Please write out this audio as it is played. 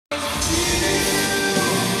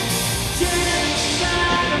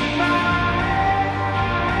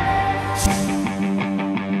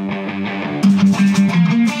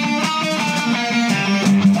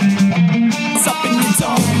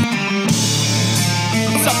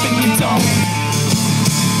dome.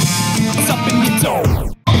 It's up in your dome.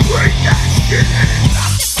 Bring that shit in.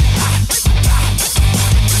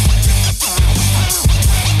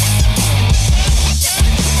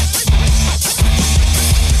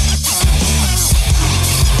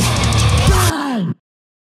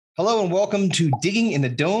 Hello and welcome to Digging in the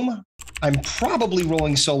Dome. I'm probably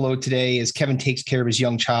rolling solo today as Kevin takes care of his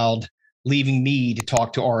young child, leaving me to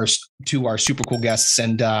talk to our super cool guests.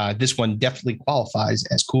 And this one definitely qualifies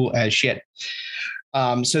as cool as shit.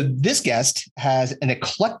 So this guest has an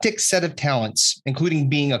eclectic set of talents, including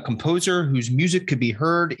being a composer whose music could be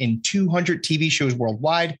heard in 200 TV shows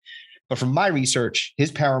worldwide. But from my research,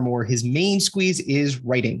 his paramour, his main squeeze is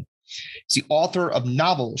writing. He's the author of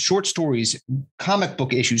novels, short stories, comic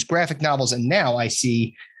book issues, graphic novels, and now I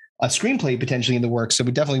see a screenplay potentially in the works. So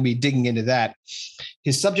we'll definitely be digging into that.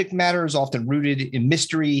 His subject matter is often rooted in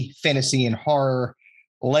mystery, fantasy, and horror.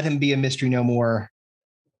 Let him be a mystery no more.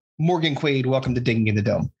 Morgan Quaid, welcome to Digging in the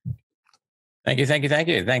Dome. Thank you.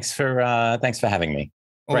 Thanks for having me.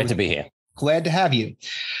 Great to be here. Glad to have you.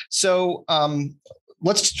 So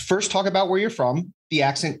let's first talk about where you're from. The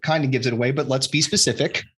accent kind of gives it away, but let's be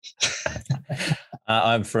specific.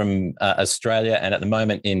 I'm from Australia, and at the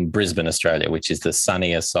moment in Brisbane, Australia, which is the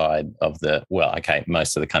sunnier side of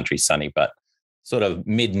most of the country's sunny, but sort of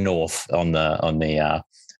mid-north on the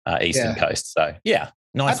eastern coast. So yeah,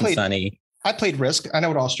 nice and sunny. I played Risk. I know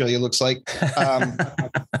what Australia looks like.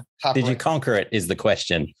 Did you conquer it is the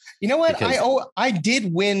question. You know what? I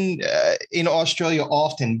did win in Australia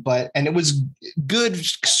often, and it was good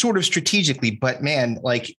sort of strategically, but man,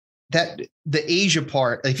 like that, the Asia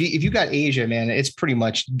part, if you got Asia, man, it's pretty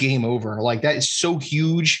much game over. Like that is so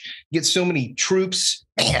huge. You get so many troops,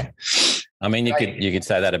 man. I mean, you could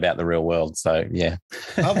say that about the real world. So yeah.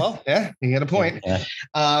 Oh, well, yeah, you got a point. Yeah.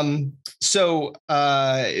 So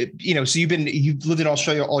you've lived in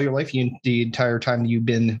Australia all your life, the entire time you've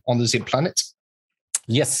been on the same planet?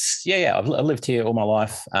 Yes. Yeah. I've lived here all my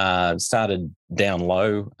life. Started down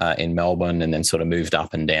low in Melbourne and then sort of moved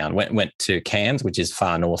up and down. Went to Cairns, which is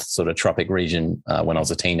far north, sort of tropic region when I was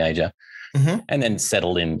a teenager. Mm-hmm. And then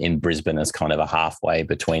settled in Brisbane as kind of a halfway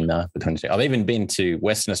between the two. I've even been to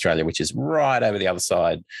Western Australia, which is right over the other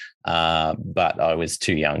side, but I was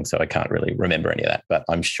too young, so I can't really remember any of that. But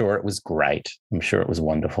I'm sure it was great. I'm sure it was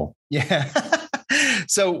wonderful. Yeah.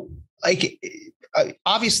 So,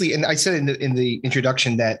 obviously, and I said in the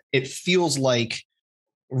introduction that it feels like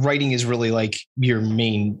writing is really like your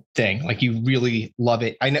main thing. Like you really love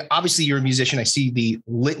it. I know, obviously you're a musician. I see the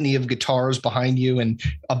litany of guitars behind you and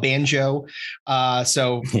a banjo.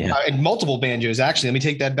 And multiple banjos, actually, let me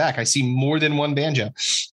take that back. I see more than one banjo.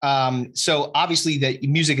 So obviously that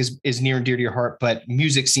music is near and dear to your heart, but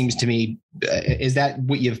music seems to me, is that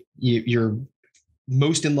what you're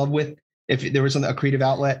most in love with? If there was a creative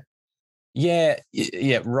outlet? Yeah.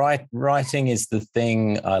 Writing is the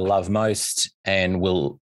thing I love most and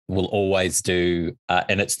will always do,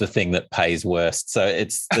 and it's the thing that pays worst. So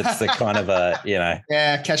it's the kind of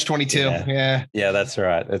catch 22. Yeah, that's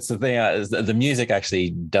right. It's the thing. The music actually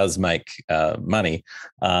does make money,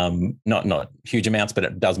 not huge amounts, but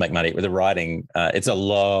it does make money. With the writing, it's a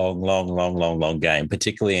long game,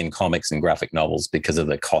 particularly in comics and graphic novels because of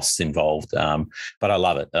the costs involved. But I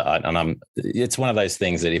love it, it's one of those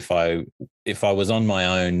things that if I was on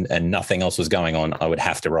my own and nothing else was going on, I would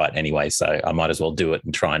have to write anyway. So I might as well do it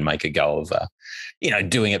and try and make a go of,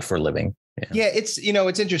 doing it for a living. Yeah, it's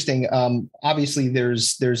interesting. Obviously,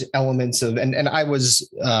 there's elements of, and I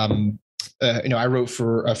was, I wrote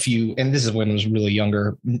for a few, and this is when I was really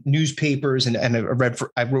younger, newspapers, and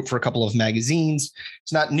I wrote for a couple of magazines.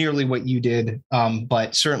 It's not nearly what you did,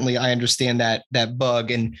 but certainly I understand that bug.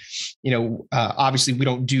 And obviously we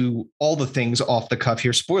don't do all the things off the cuff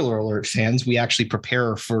here. Spoiler alert, fans. We actually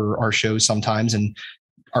prepare for our shows sometimes, and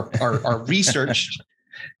our research.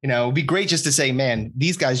 It'd be great just to say, man,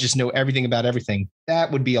 these guys just know everything about everything.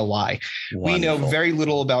 That would be a lie. Wonderful. We know very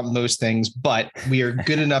little about most things, but we are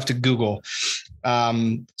good enough to Google.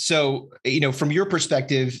 So, from your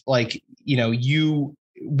perspective, when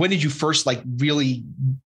did you first really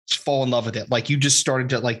fall in love with it? Like you just started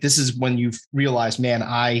to this is when you realized, man,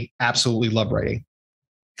 I absolutely love writing.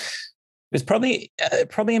 It was probably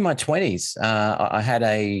in my 20s. I had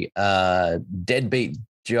a deadbeat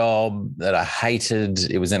job that I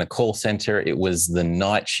hated. It was in a call center. It was the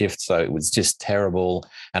night shift, so it was just terrible.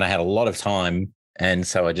 And I had a lot of time, and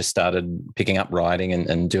so I just started picking up writing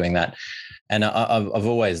and doing that. And I've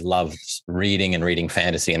always loved reading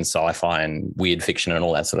fantasy and sci-fi and weird fiction and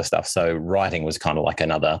all that sort of stuff. So writing was kind of like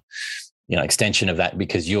another extension of that,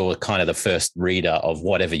 because you're kind of the first reader of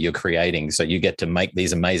whatever you're creating. So you get to make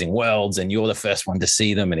these amazing worlds, and you're the first one to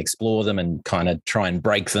see them and explore them and kind of try and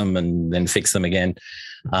break them and then fix them again.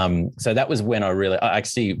 So that was when I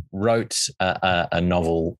actually wrote a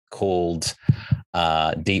novel called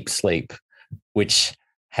Deep Sleep, which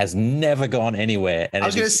has never gone anywhere. And I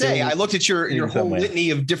was going to say, I looked at your whole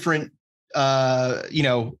litany of different,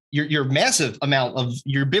 your massive amount of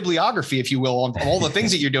your bibliography, if you will, of all the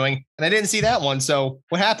things that you're doing. And I didn't see that one. So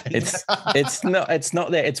what happened? It's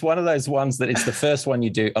not there. It's one of those ones that it's the first one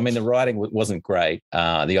you do. I mean, the writing wasn't great.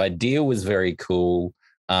 The idea was very cool.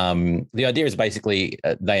 The idea is basically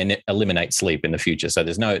they eliminate sleep in the future. So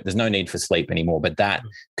there's no need for sleep anymore, but that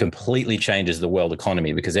completely changes the world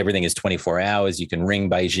economy, because everything is 24 hours. You can ring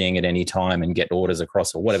Beijing at any time and get orders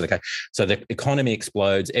across or whatever the case. So the economy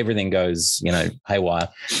explodes, everything goes, haywire.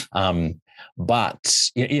 But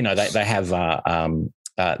they have,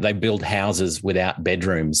 they build houses without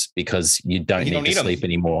bedrooms because you don't need to sleep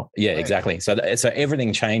anymore. Yeah, right. Exactly. So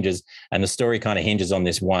everything changes, and the story kind of hinges on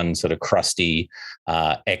this one sort of crusty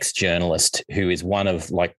ex-journalist who is one of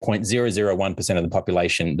like 0.001% of the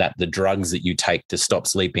population that the drugs that you take to stop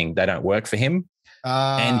sleeping, they don't work for him.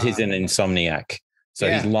 And he's an insomniac. So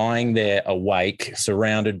he's lying there awake,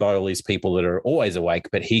 surrounded by all these people that are always awake,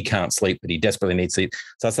 but he can't sleep, but he desperately needs sleep.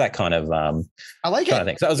 So it's that kind of I like it. I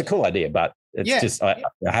think so. It was a cool idea, but it's just I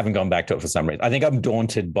haven't gone back to it for some reason. I think I'm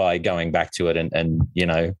daunted by going back to it and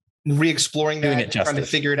re-exploring that, trying to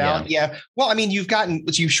figure it out. Yeah. Well, I mean, you've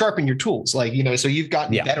sharpened your tools, so you've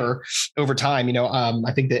gotten better over time.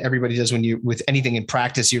 I think that everybody does with anything in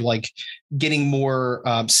practice, you're like getting more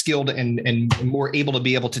skilled and more able to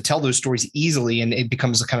be able to tell those stories easily. And it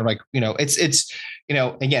becomes kind of like, it's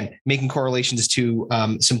again, making correlations to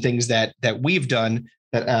some things that we've done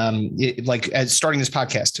that as starting this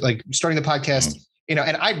podcast, starting the podcast, and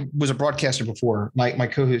I was a broadcaster before. My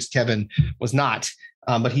co-host Kevin was not.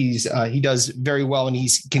 But he does very well, and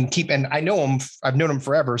can keep, and I know him, I've known him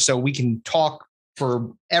forever. So we can talk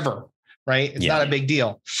forever, right? It's not a big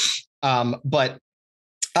deal. But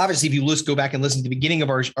obviously if you go back and listen to the beginning of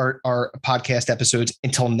our podcast episodes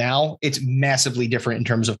until now, it's massively different in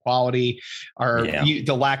terms of quality,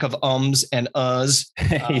 the lack of ums and uhs.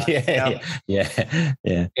 That's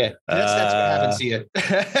what happens to you.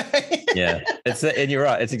 And you're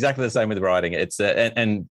right. It's exactly the same with writing. It's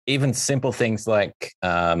and even simple things like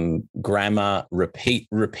grammar,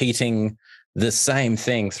 repeating the same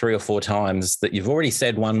thing 3 or 4 times that you've already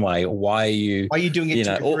said one way. Why are you doing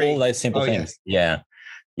it? All those simple things. Yeah.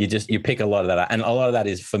 You pick a lot of that out. And a lot of that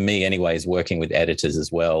is, for me anyways, working with editors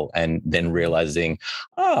as well, and then realizing,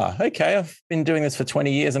 okay, I've been doing this for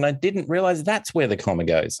 20 years and I didn't realize that's where the comma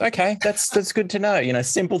goes. Okay, that's good to know.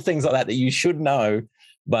 Simple things like that you should know,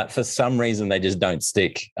 but for some reason they just don't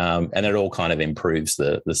stick. And it all kind of improves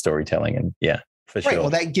the storytelling. And for sure. Right. Well,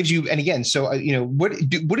 that gives you, and again, so, what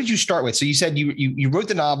did you start with? So you said you wrote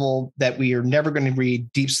the novel that we are never going to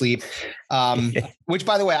read, Deep Sleep, which,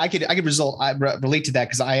 by the way, I could relate to that,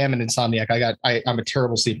 because I am an insomniac. I'm a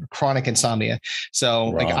terrible sleeper, chronic insomnia.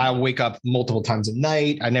 So I wake up multiple times a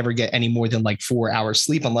night. I never get any more than 4 hours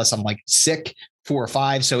sleep unless I'm sick, 4 or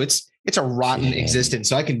 5. So it's a rotten existence.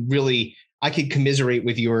 So I could commiserate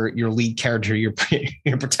with your lead character, your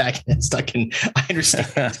protagonist. I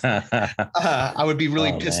understand. I would be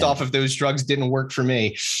really pissed off if those drugs didn't work for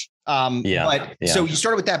me. So you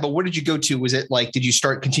started with that, but what did you go to? Was it did you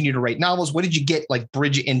continue to write novels? What did you get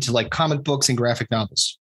bridge into comic books and graphic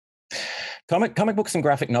novels? Comic books and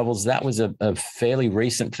graphic novels, that was a fairly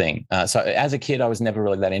recent thing. So as a kid, I was never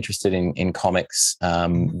really that interested in comics.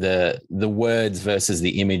 The words versus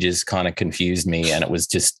the images kind of confused me, and it was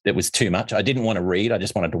too much. I didn't want to read. I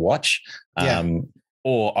just wanted to watch.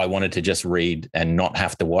 Or I wanted to just read and not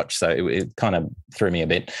have to watch. So it kind of threw me a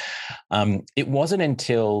bit. It wasn't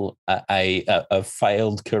until a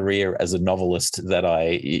failed career as a novelist that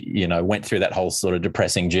I, went through that whole sort of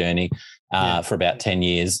depressing journey for about 10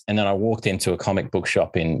 years. And then I walked into a comic book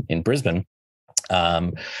shop in Brisbane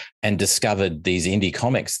and discovered these indie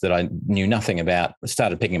comics that I knew nothing about. I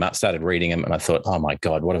started picking them up, started reading them, and I thought, oh my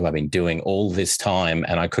God, what have I been doing all this time?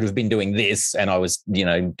 And I could have been doing this, and I was,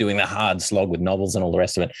 doing the hard slog with novels and all the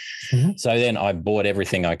rest of it. Mm-hmm. So then I bought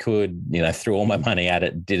everything I could, threw all my money at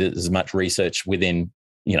it, did as much research within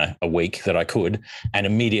a week that I could, and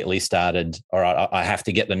immediately started, all right, I have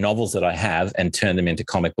to get the novels that I have and turn them into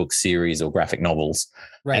comic book series or graphic novels.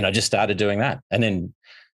 Right. And I just started doing that. And then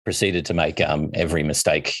proceeded to make every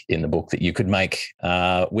mistake in the book that you could make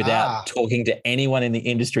without talking to anyone in the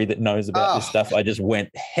industry that knows about this stuff. I just went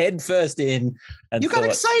head first in and got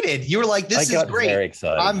excited. You were like, this is great. Very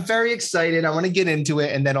excited. I'm very excited. I want to get into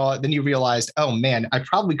it. And then you realized, oh man, I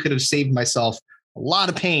probably could have saved myself a lot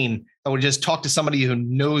of pain. I would just talk to somebody who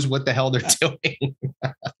knows what the hell they're doing.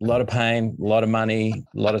 A lot of pain, a lot of money,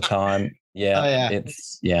 a lot of time.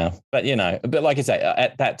 Yeah, but like I say,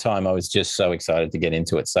 at that time I was just so excited to get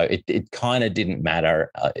into it. So it kind of didn't matter.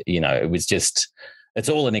 It was just, it's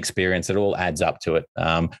all an experience. It all adds up to it.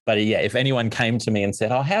 But yeah, if anyone came to me and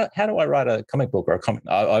said, oh, how do I write a comic book or a comic,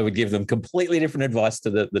 I would give them completely different advice to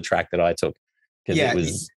the track that I took. Because it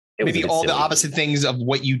was maybe all the opposite things of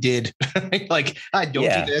what you did. Like, I don't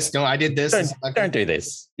do this. No, I did this. Don't do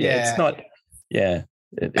this. Yeah. It's not. Yeah.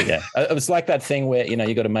 It was like that thing where, you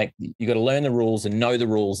got to learn the rules and know the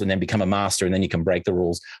rules and then become a master, and then you can break the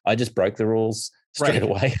rules. I just broke the rules straight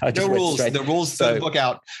away. No rules. The rules to the book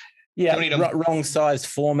out. Yeah, wrong size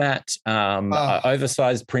format,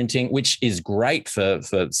 oversized printing, which is great for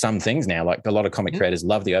some things now. Like a lot of comic creators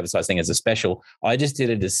love the oversized thing as a special. I just did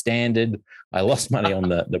it as standard. I lost money on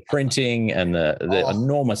the printing and the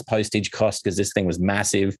enormous postage cost because this thing was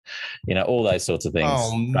massive, all those sorts of things.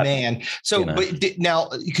 Oh, man. So now,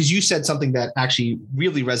 because you said something that actually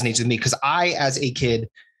really resonates with me, because I, as a kid,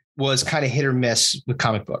 was kind of hit or miss with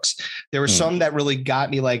comic books. There were some that really got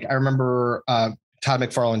me. Like, I remember Todd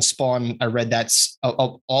McFarlane's Spawn. I read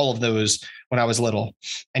all of those when I was little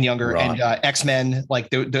and younger. Right. And X-Men, like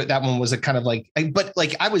that one was a kind of like, but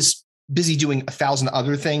like I was busy doing 1,000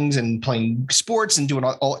 other things and playing sports and doing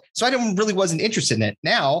all. So I wasn't interested in it.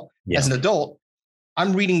 Now, as an adult,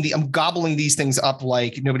 I'm gobbling these things up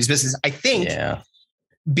like nobody's business. I think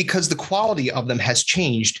because the quality of them has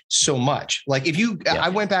changed so much. Like I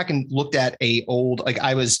went back and looked at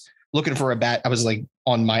I was looking for I was like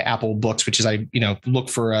on my Apple books, which is look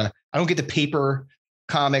for I don't get the paper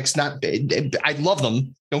comics. I love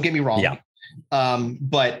them. Don't get me wrong. Yeah.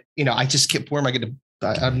 But I just kept, where am I going to,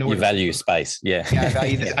 I have no. You value space. Yeah. I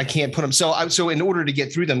value that. I can't put them. So in order to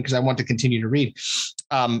get through them, because I want to continue to read,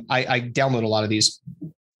 I download a lot of these,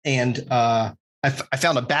 and I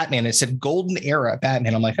found a Batman. It said Golden Era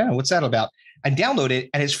Batman. I'm like, oh, what's that about? I download it,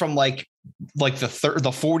 and it's from like the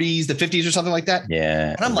 40s, the 50s, or something like that.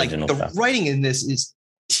 Yeah. And I'm like, the writing in this is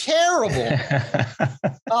terrible.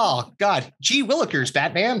 Oh God, G. Willikers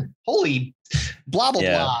Batman. Holy blah blah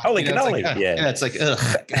blah. Holy cannoli. It's like,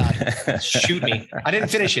 ugh, God, shoot me. I didn't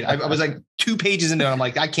finish it. I was like 2 pages into it. I'm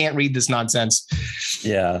like, I can't read this nonsense.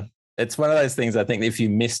 Yeah. It's one of those things, I think if you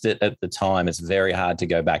missed it at the time, it's very hard to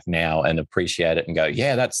go back now and appreciate it and go,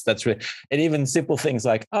 yeah, that's really, and even simple things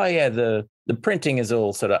like, oh yeah, the printing is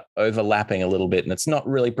all sort of overlapping a little bit and it's not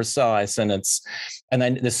really precise, and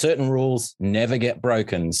then there's certain rules never get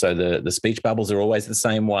broken. So the speech bubbles are always the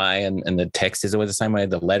same way, and the text is always the same way,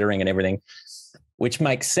 the lettering and everything, which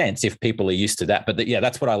makes sense if people are used to that. But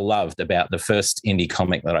that's what I loved about the first indie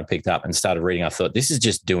comic that I picked up and started reading. I thought, this is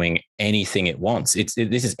just doing anything it wants. This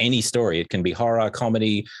is any story. It can be horror,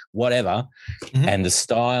 comedy, whatever. Mm-hmm. And the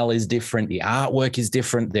style is different. The artwork is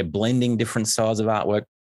different. They're blending different styles of artwork.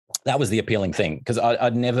 That was the appealing thing, because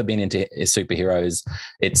I'd never been into superheroes.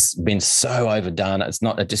 It's been so overdone.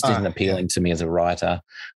 It just isn't appealing to me as a writer.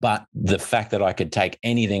 But the fact that I could take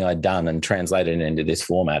anything I'd done and translate it into this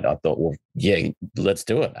format, I thought, well, yeah, let's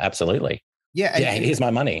do it. Absolutely. Yeah. Here's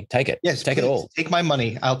my money. Take it. Yes. Take it all. Take my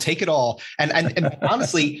money. I'll take it all. And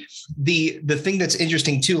honestly, the thing that's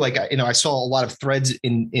interesting too, like, I saw a lot of threads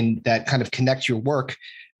in that kind of connect your work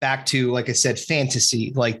back to, like I said,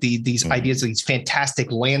 fantasy, like these ideas of these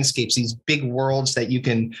fantastic landscapes, these big worlds that you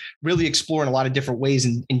can really explore in a lot of different ways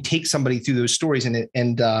and take somebody through those stories.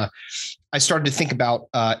 And I started to think about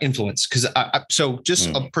influence, because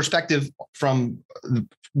a perspective from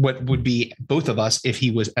what would be both of us if he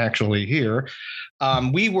was actually here.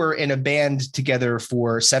 We were in a band together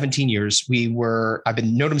for 17 years. I've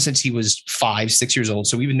been known him since he was 5-6 years old.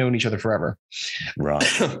 So we've been knowing each other forever. Right.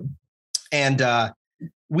 And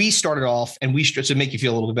we started off, and to make you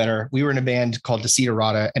feel a little bit better, we were in a band called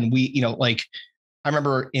DITD, and we, I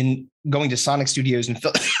remember going to Sonic Studios in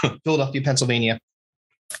Philadelphia, Pennsylvania,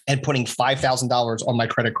 and putting $5,000 on my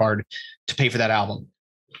credit card to pay for that album.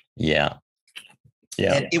 Yeah.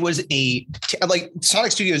 Yeah. And it was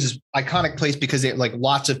Sonic Studios is an iconic place because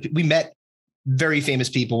we met very famous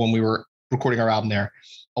people when we were recording our album there.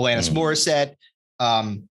 Alanis Morissette,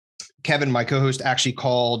 Kevin, my co-host, actually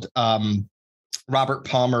called Robert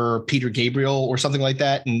Palmer Peter Gabriel or something like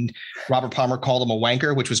that, and Robert Palmer called him a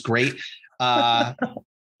wanker, which was great.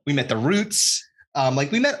 We met the Roots.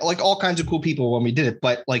 Like we met like all kinds of cool people when we did it,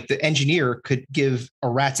 but like the engineer could give a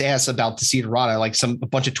rat's ass about Desiderata, like a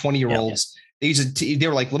bunch of 20-year-olds. They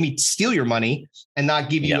were like, let me steal your money and not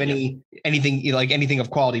give you anything of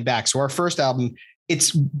quality back. So our first album,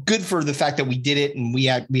 it's good for the fact that we did it, and we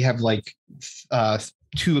have like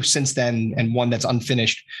 2 since then and 1 that's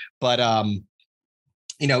unfinished. But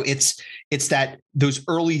it's that those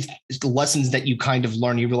early lessons that you kind of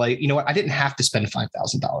learn. You realize, you know what, I didn't have to spend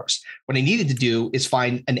 $5,000. What I needed to do is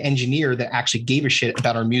find an engineer that actually gave a shit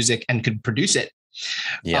about our music and could produce it.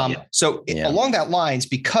 Along that lines,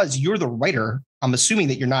 because you're the writer, I'm assuming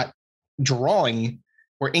that you're not drawing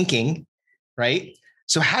or inking, right?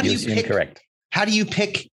 So how do you pick? Correct. How do you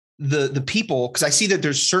pick the people? Because I see that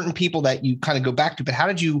there's certain people that you kind of go back to, but how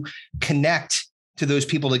did you connect to those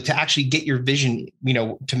people to actually get your vision,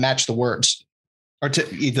 to match the words, or to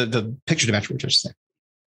the picture to match words, I should say?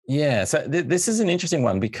 Yeah. So this is an interesting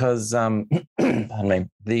one because, pardon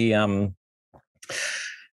me,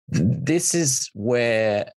 this is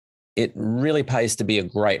where it really pays to be a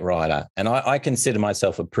great writer. And I consider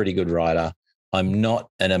myself a pretty good writer. I'm not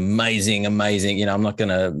an amazing, I'm not going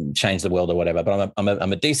to change the world or whatever, but I'm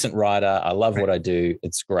a decent writer. I love what I do.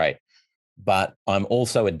 It's great. But I'm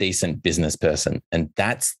also a decent business person. And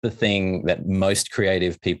that's the thing that most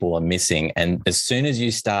creative people are missing. And as soon as you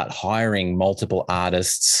start hiring multiple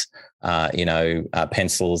artists,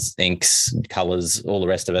 pencils, inks, colors, all the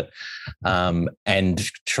rest of it, and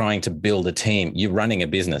trying to build a team, you're running a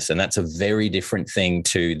business. And that's a very different thing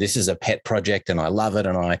to, this is a pet project and I love it.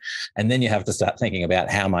 And then you have to start thinking about,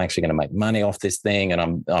 how am I actually going to make money off this thing?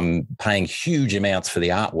 And I'm paying huge amounts for the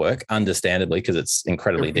artwork, understandably, because it's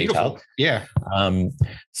incredibly detailed. Yeah.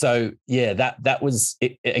 That was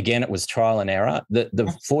it. Again, it was trial and error.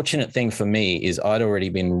 The fortunate thing for me is I'd already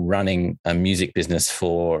been running a music business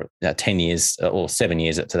for 10 years or 7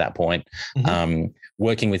 years to that point,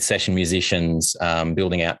 working with session musicians,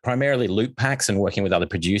 building out primarily loop packs and working with other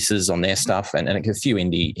producers on their stuff, and a few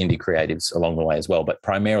indie creatives along the way as well, but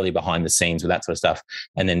primarily behind the scenes with that sort of stuff,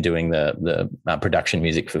 and then doing the production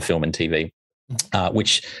music for film and TV.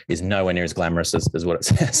 Which is nowhere near as glamorous as what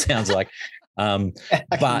it sounds like.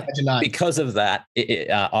 But because of that,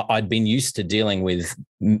 I'd been used to dealing with,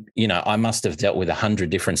 I must have dealt with 100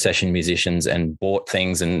 different session musicians and bought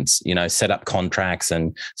things and, set up contracts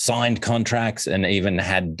and signed contracts and even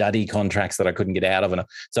had duddy contracts that I couldn't get out of. And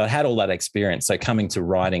so I had all that experience. So coming to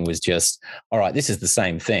writing was just, all right, this is the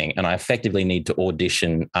same thing. And I effectively need to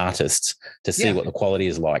audition artists to see what the quality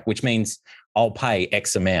is like, which means I'll pay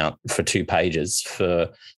X amount for 2 pages for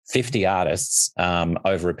 50 artists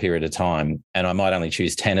over a period of time. And I might only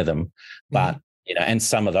choose 10 of them, but, and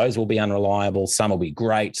some of those will be unreliable. Some will be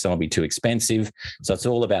great. Some will be too expensive. So it's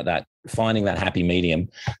all about that, finding that happy medium.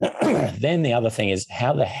 Then the other thing is,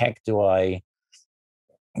 how the heck do I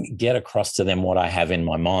get across to them what I have in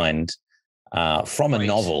my mind from a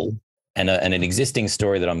novel and an existing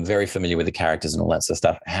story that I'm very familiar with the characters and all that sort of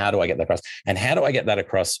stuff? How do I get that across? And how do I get that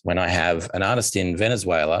across when I have an artist in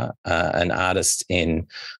Venezuela, an artist in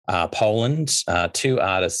Poland, 2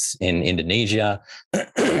 artists in Indonesia?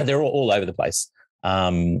 They're all over the place.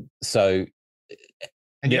 And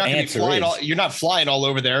you're not flying all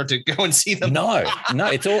over there to go and see them. No,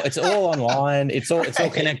 it's all online. It's all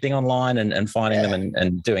connecting online and finding them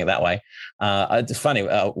and doing it that way. It's funny.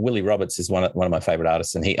 Willie Roberts is one of my favorite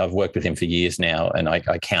artists, and I've worked with him for years now, and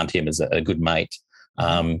I count him as a good mate.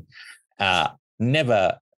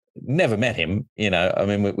 Never met him, I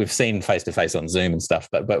mean, we've seen face to face on Zoom and stuff,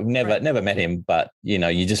 but never met him. But,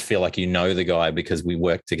 you just feel like the guy because we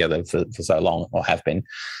worked together for so long, or have been.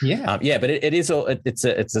 Yeah. But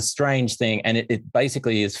it's a strange thing. And it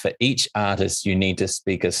basically is, for each artist, you need to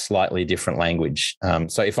speak a slightly different language.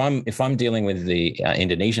 So if I'm dealing with the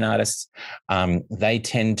Indonesian artists, they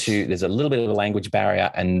tend to, there's a little bit of a language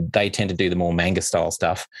barrier, and they tend to do the more manga style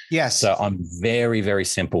stuff. Yes. So I'm very, very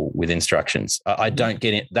simple with instructions. I don't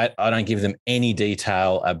get it. I don't give them any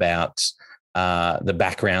detail about the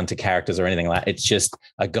background to characters or anything like that. It's just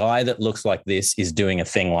a guy that looks like this is doing a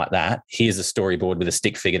thing like that. Here's a storyboard with a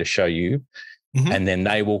stick figure to show you. And then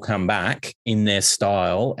they will come back in their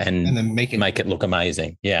style and then make it look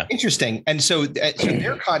amazing. Yeah. Interesting. And so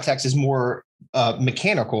their context is more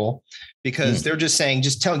mechanical, because they're just saying,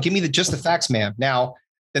 give me just the facts, ma'am. Now,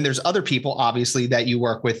 then there's other people, obviously, that you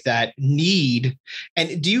work with that need.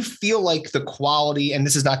 And do you feel like the quality, and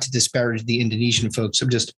this is not to disparage the Indonesian folks, I'm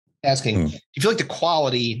just asking, do you feel like the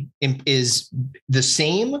quality is the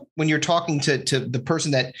same when you're talking to the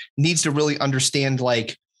person that needs to really understand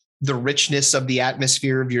like the richness of the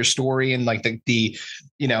atmosphere of your story and like the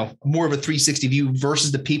more of a 360 view,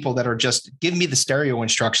 versus the people that are just, give me the stereo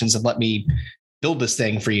instructions and let me build this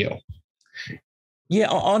thing for you? Yeah,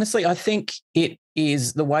 honestly, I think it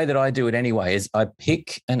is the way that I do it anyway, is I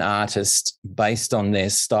pick an artist based on their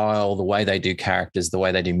style, the way they do characters, the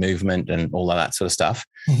way they do movement and all of that sort of stuff.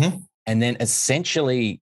 Mm-hmm. And then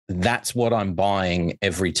essentially that's what I'm buying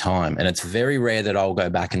every time. And it's very rare that I'll go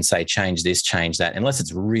back and say, change this, change that, unless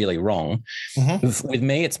it's really wrong. Mm-hmm. With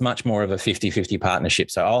me, it's much more of a 50-50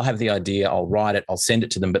 partnership. So I'll have the idea, I'll write it, I'll send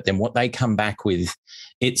it to them. But then what they come back with,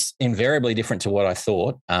 it's invariably different to what I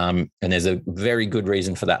thought. And there's a very good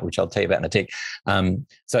reason for that, which I'll tell you about in a tick.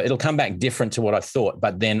 So it'll come back different to what I thought,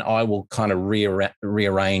 but then I will kind of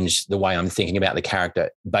rearrange the way I'm thinking about the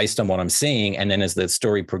character based on what I'm seeing. And then as the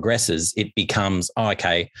story progresses, it becomes,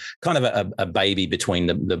 kind of a baby between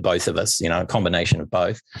the both of us, a combination of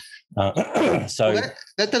both. So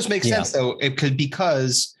that does make sense though. It could,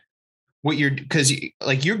 because you're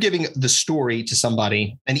giving the story to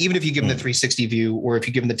somebody, and even if you give them the 360 view, or if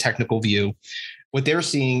you give them the technical view, what they're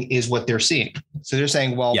seeing is what they're seeing. So they're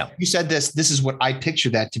saying, well, you said this is what I picture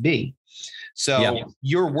that to be. So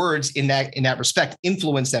your words in that respect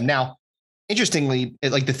influence them. Now, interestingly,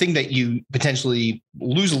 like the thing that you potentially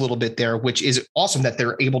lose a little bit there, which is awesome that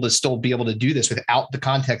they're able to still be able to do this without the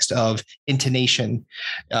context of intonation,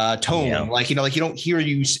 tone. Yeah. Like you don't hear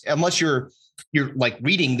you unless you're like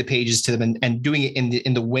reading the pages to them and doing it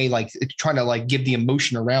in the way, like trying to like give the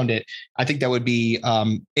emotion around it. I think that would be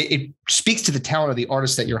it speaks to the talent of the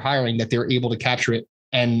artists that you're hiring, that they're able to capture it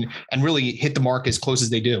and really hit the mark as close as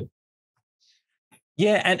they do.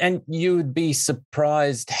 Yeah, and you would be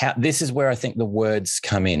surprised how this is where I think the words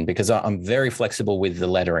come in, because I'm very flexible with the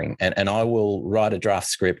lettering, and I will write a draft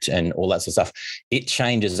script and all that sort of stuff. It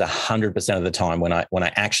changes 100% of the time when I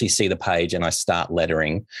actually see the page and I start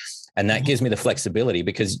lettering. And that gives me the flexibility,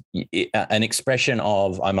 because an expression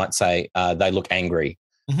of, I might say, they look angry.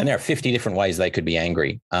 And there are 50 different ways they could be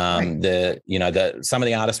angry. Some of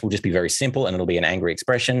the artists will just be very simple and it'll be an angry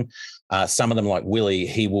expression. Some of them, like Willie,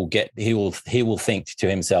 he will think to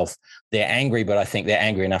himself, they're angry, but I think they're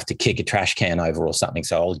angry enough to kick a trash can over or something.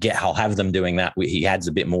 So I'll have them doing that. He adds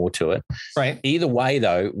a bit more to it. Right. Either way,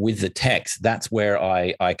 though, with the text, that's where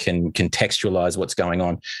I can contextualize what's going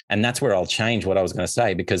on. And that's where I'll change what I was going to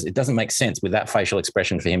say, because it doesn't make sense with that facial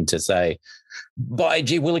expression for him to say, by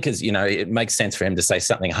gee willikers, it makes sense for him to say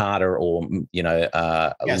something harder or,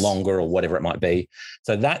 longer or whatever it might be.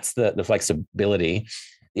 So that's the flexibility.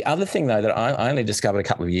 The other thing, though, that I only discovered a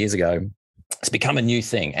couple of years ago, it's become a new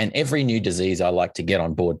thing. And every new disease I like to get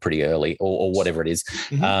on board pretty early, or whatever it is.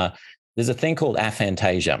 There's a thing called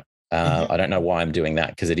aphantasia. I don't know why I'm doing that,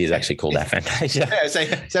 because it is actually called aphantasia. Yeah,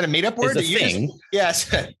 is that a made-up word? It's a thing.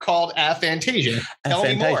 Yes, called aphantasia. Tell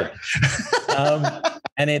me more.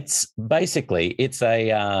 And it's basically,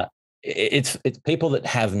 it's people that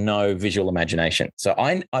have no visual imagination. So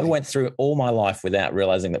I went through all my life without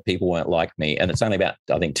realizing that people weren't like me. And it's only about,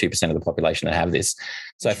 I think, 2% of the population that have this.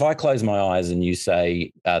 So if I close my eyes and you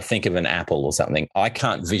say, think of an apple or something, I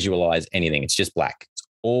can't visualize anything. It's just black. It's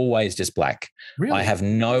always just black. Really? I have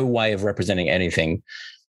no way of representing anything.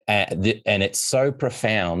 And it's so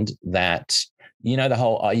profound that, the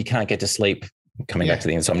whole, you can't get to sleep, coming back to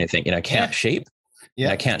the insomnia thing, count sheep.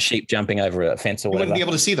 Count sheep jumping over a fence or whatever. You wouldn't be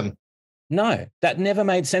able to see them. No, that never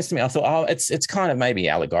made sense to me. I thought, it's kind of maybe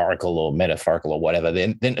allegorical or metaphorical or whatever.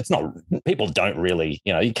 Then it's not. People don't really,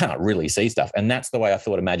 you can't really see stuff. And that's the way I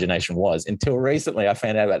thought imagination was, until recently I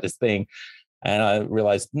found out about this thing, and I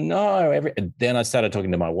realized then I started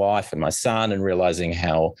talking to my wife and my son and realizing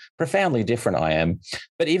how profoundly different I am.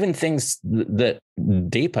 But even things that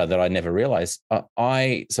deeper that I never realized.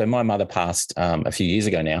 So my mother passed a few years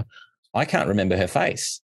ago now. I can't remember her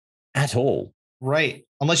face at all. Right.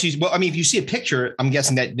 Unless if you see a picture, I'm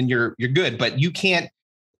guessing that then you're good, but you can't,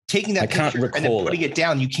 taking that picture and then putting it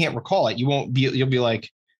down, you can't recall it. You'll be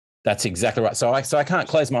like. That's exactly right. So I can't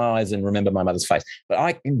close my eyes and remember my mother's face,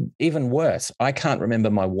 but even worse, I can't remember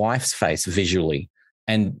my wife's face visually.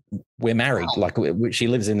 And we're married, like she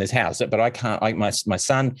lives in this house, but I can't, my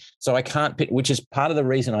son, so I can't pick, which is part of the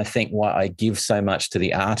reason I think why I give so much to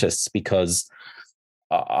the artists, because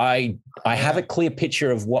I have a clear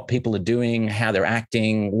picture of what people are doing, how they're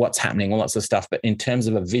acting, what's happening, all that sort of stuff. But in terms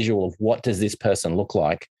of a visual of what does this person look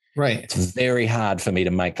like, right, it's very hard for me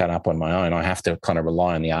to make that up on my own. I have to kind of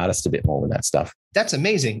rely on the artist a bit more with that stuff. That's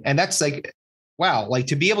amazing. And that's like, wow, like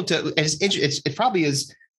to be able to, it probably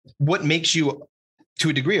is what makes you, to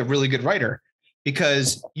a degree, a really good writer,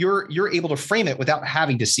 because you're able to frame it without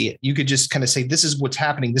having to see it. You could just kind of say, this is what's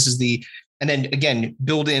happening. This is and then again,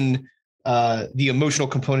 build in the emotional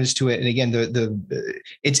components to it. And again,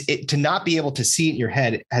 to not be able to see it in your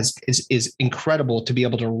head is incredible. To be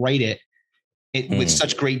able to write it it with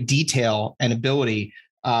such great detail and ability.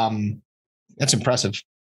 That's impressive.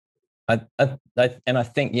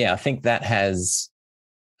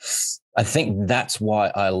 I think that's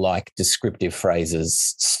why I like descriptive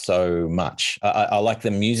phrases so much. I like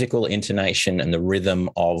the musical intonation and the rhythm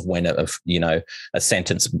of when a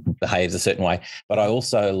sentence behaves a certain way. But I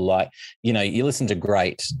also like, you listen to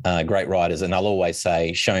great writers, and they'll always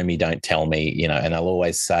say, "Show me, don't tell me," and they'll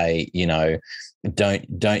always say,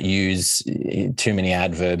 don't use too many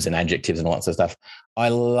adverbs and adjectives and all that sort of stuff. I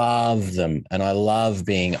love them, and I love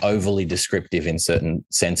being overly descriptive in certain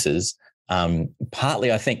senses.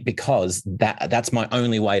 Partly, I think, because that's my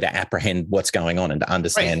only way to apprehend what's going on and to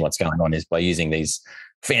understand what's going on is by using these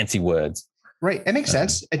fancy words. Right. It makes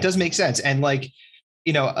sense. It does make sense. And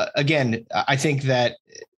again, I think that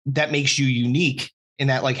makes you unique in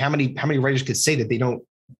that, like, how many writers could say that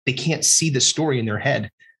they can't see the story in their head?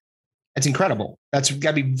 That's incredible. That's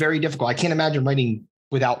got to be very difficult. I can't imagine writing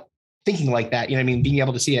without thinking like that. Being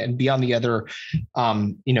able to see it and beyond the other,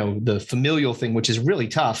 the familial thing, which is really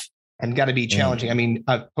tough. And got to be challenging.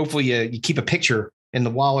 Hopefully you keep a picture in the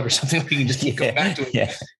wallet or something. You can just keep going back to it.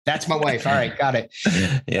 Yeah. That's my wife. All right. Got it.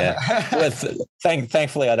 Yeah. Well,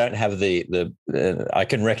 thankfully I don't have the I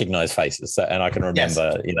can recognize faces, and I can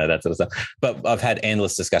remember, that sort of stuff. But I've had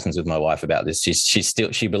endless discussions with my wife about this.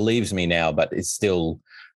 She believes me now, but it's still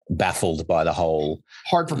baffled by the whole.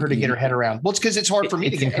 Hard for her to get her head around. Well, it's because it's hard for me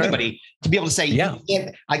to get anybody to be able to say,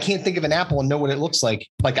 I can't think of an apple and know what it looks like.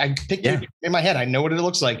 Like, I picture it in my head. I know what it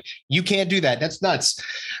looks like. You can't do that. That's nuts.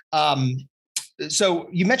 So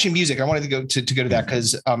you mentioned music. I wanted to go to that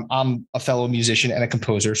because I'm a fellow musician and a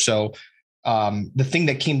composer. So the thing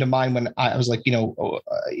that came to mind when I was like,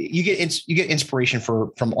 you get inspiration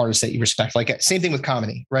from artists that you respect. Like, same thing with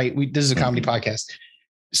comedy, right? This is a comedy podcast.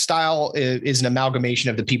 Style is an amalgamation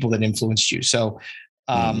of the people that influenced you. So,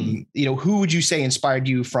 who would you say inspired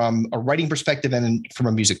you from a writing perspective and from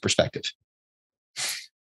a music perspective?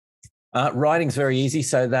 Writing's very easy.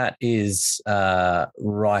 So that is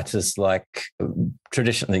writers like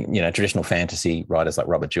traditional fantasy writers like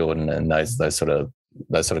Robert Jordan and those sort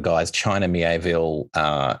of guys. China Mieville,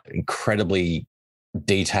 incredibly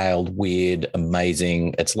detailed, weird,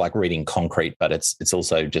 amazing. It's like reading concrete, but it's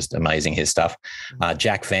also just amazing, his stuff.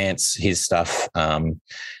 Jack Vance, his stuff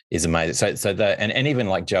is amazing. So and even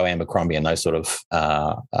like Joe Abercrombie and those sort of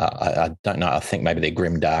I don't know, I think maybe they're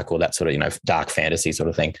grim dark or that sort of dark fantasy sort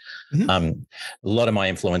of thing. A lot of my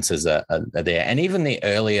influences are there, and even the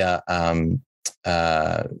earlier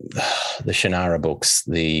the Shannara books,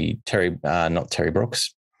 the Terry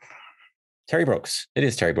Brooks. Terry Brooks. It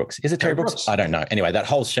is Terry Brooks. Is it Terry Brooks? I don't know. Anyway, that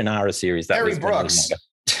whole Shannara series. Terry Brooks.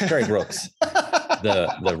 Terry Brooks,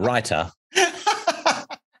 the writer.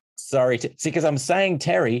 Sorry, because I'm saying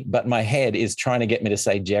Terry, but my head is trying to get me to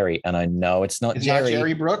say Jerry, and I know it's not Jerry. Not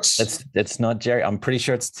Jerry Brooks? It's not Jerry. I'm pretty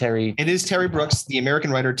sure it's Terry. It is Terry Brooks, the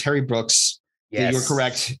American writer Terry Brooks. Yes. You're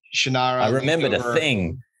correct. Shannara. I remembered a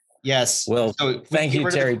thing. Yes. Well, thank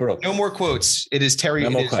you, Terry Brooks. No more quotes. It is Terry. No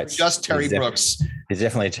more quotes. Just Terry Brooks. It's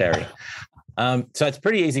definitely Terry. So it's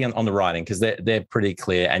pretty easy on the writing because they're pretty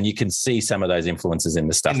clear, and you can see some of those influences in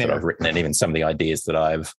the stuff that I've written, and even some of the ideas that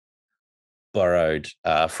I've borrowed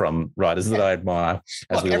from writers that I admire.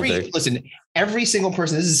 As we all do. Listen, every single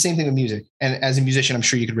person. This is the same thing with music, and as a musician, I'm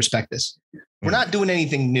sure you could respect this. We're not doing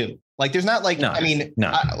anything new. Like, there's not like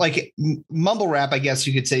like mumble rap, I guess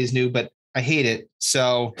you could say, is new, but I hate it,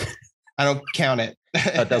 so I don't count it.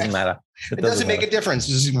 It doesn't matter. It doesn't make a difference.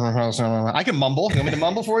 I can mumble. You want me to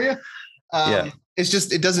mumble for you? It's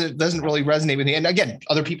just, it doesn't really resonate with me. And again,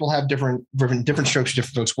 other people have different strokes,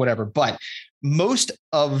 different folks, whatever. But most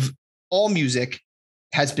of all music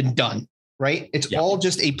has been done, right? It's all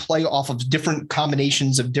just a play off of different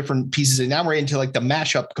combinations of different pieces. And now we're into like the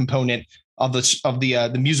mashup component of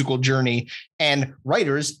the musical journey. And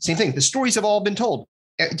writers, same thing. The stories have all been told.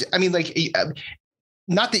 I mean, like,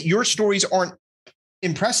 not that your stories aren't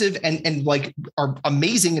impressive and like are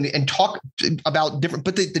amazing and talk about different,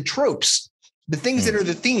 but the tropes, the things that are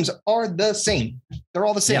the themes are the same. They're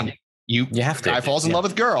all the same. You have to. Guy falls in love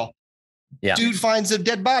with girl. Yeah. Dude finds a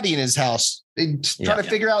dead body in his house. Trying to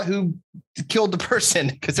figure out who killed the person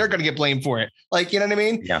because they're going to get blamed for it. Like, you know what I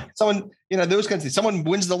mean? Yeah. Someone, those kinds of things. Someone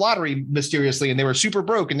wins the lottery mysteriously and they were super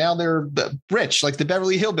broke and now they're rich, like the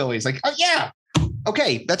Beverly Hillbillies. Like, oh yeah.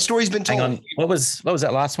 Okay, that story's been told. Hang on. What was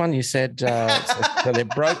that last one? You said so they're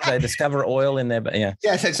broke. They discover oil in their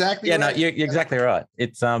Yes, exactly. Yeah, right. No, you're exactly right.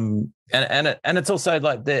 It's and it's also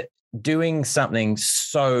like they're doing something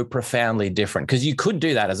so profoundly different because you could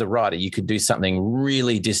do that as a writer. You could do something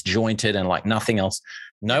really disjointed and like nothing else.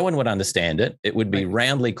 No one would understand it. It would be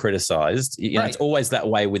roundly criticized. You know, it's always that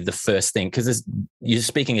way with the first thing, because you're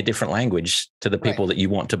speaking a different language to the people that you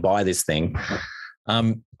want to buy this thing.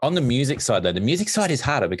 On the music side, though, the music side is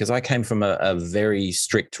harder because I came from a very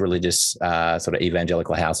strict religious sort of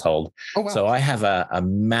evangelical household. Oh, wow. So I have a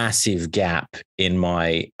massive gap in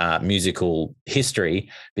my musical history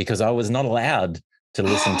because I was not allowed to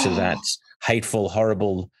listen to that hateful,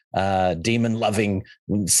 horrible, demon-loving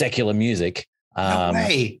secular music. No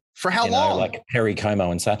way. For how long? Like Perry Como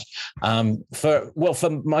and such. For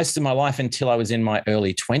most of my life until I was in my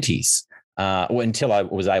early 20s. Until I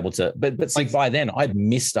was able to, but see, by then I'd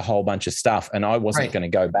missed a whole bunch of stuff, and I wasn't going to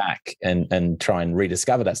go back and try and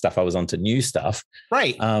rediscover that stuff. I was onto new stuff.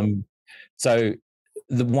 Right. So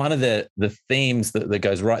one of the themes that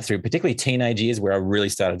goes right through, particularly teenage years, where I really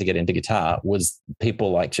started to get into guitar, was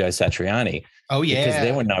people like Joe Satriani. Oh yeah, because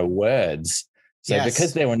there were no words. So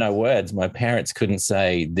because there were no words, my parents couldn't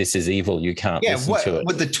say, "This is evil. You can't listen to it."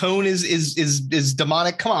 What the tone is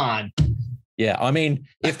demonic. Come on. Yeah, I mean,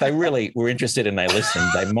 if they really were interested and they listened,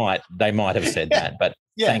 they might have said that. But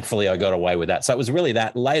thankfully, I got away with that. So it was really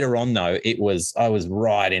that. Later on, though, I was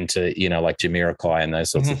right into like Jamiroquai and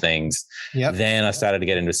those sorts of things. Yep. Then I started to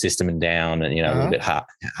get into System and Down, and a little bit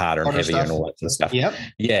harder and heavier stuff. And all that sort of stuff. Yep.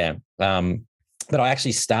 Yeah. But I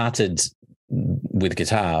actually started with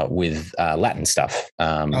guitar with Latin stuff.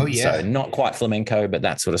 So not quite flamenco, but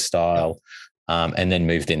that sort of style. And then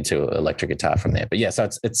moved into electric guitar from there. But yeah, so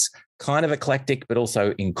it's kind of eclectic, but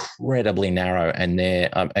also incredibly narrow. And there,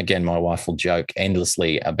 again, my wife will joke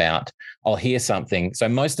endlessly about, I'll hear something. So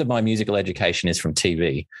most of my musical education is from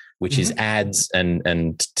TV, which is ads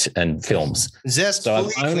and films. So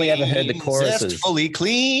I've only ever heard the choruses. Zestfully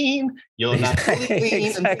clean. You're not fully clean.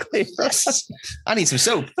 Exactly. I need some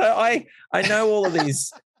soap. So I know all of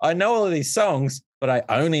these. I know all of these songs, but I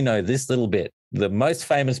only know this little bit. The most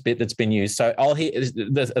famous bit that's been used. So I'll hear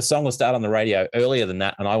a song will start on the radio earlier than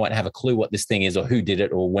that, and I won't have a clue what this thing is or who did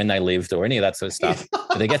it or when they lived or any of that sort of stuff.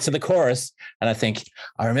 But they get to the chorus, and I think,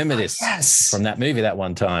 I remember this from that movie that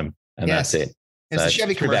one time, and that's it. It's a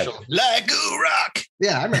Chevy commercial. Like a rock.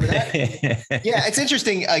 Yeah, I remember that. Yeah, it's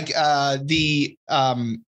interesting. Like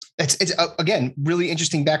it's again really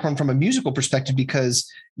interesting background from a musical perspective, because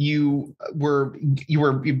you were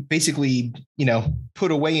basically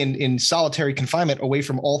put away in solitary confinement away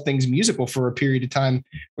from all things musical for a period of time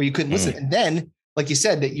where you couldn't listen, and then like you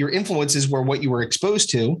said that your influences were what you were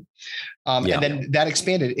exposed to, and then that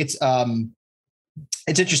expanded. It's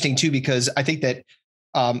interesting too, because I think that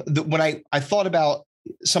when I thought about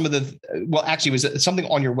some of actually it was something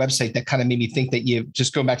on your website that kind of made me think that you,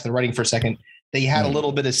 just going back to the writing for a second, that you had a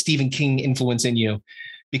little bit of Stephen King influence in you,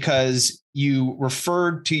 because you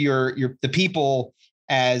referred to the people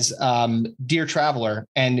as Dear Traveler,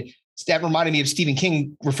 and that reminded me of Stephen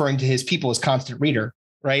King referring to his people as constant reader,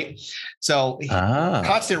 right? So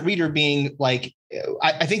constant reader being like,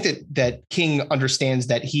 I think that King understands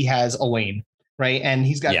that he has a lane, right? And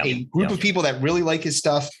he's got a group of people that really like his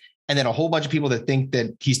stuff, and then a whole bunch of people that think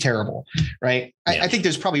that he's terrible, right? I think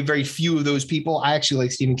there's probably very few of those people. I actually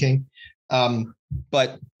like Stephen King.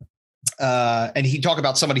 But he talk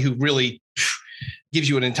about somebody who really gives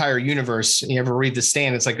you an entire universe. You ever read The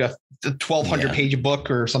Stand? It's like a 1,200 page book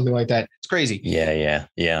or something like that. It's crazy. Yeah.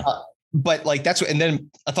 But like that's what, and then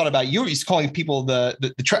I thought about you. He's calling people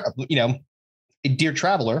the Dear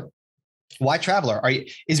Traveler. Why Traveler?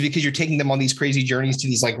 Is it because you're taking them on these crazy journeys to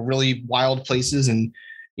these like really wild places and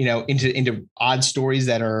into odd stories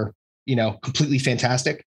that are completely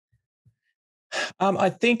fantastic? I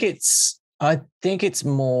think it's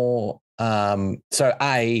more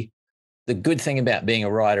the good thing about being a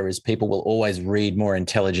writer is people will always read more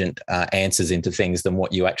intelligent answers into things than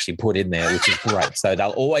what you actually put in there, which is great. So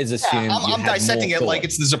they'll always assume I'm dissecting it like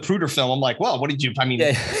it's the Zapruder film. I'm like, well, what did you? I mean,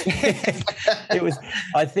 it was.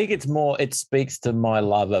 I think it's more. It speaks to my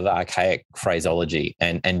love of archaic phraseology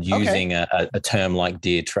and using a term like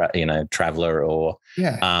 "dear traveler" or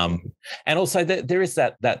and also there is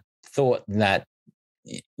that thought that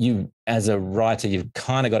you as a writer, you've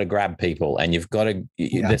kind of got to grab people, and you've got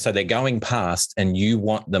to so they're going past and you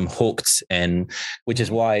want them hooked, and which is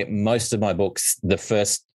why most of my books, the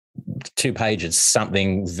first 2 pages,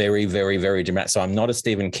 something very, very, very dramatic. So I'm not a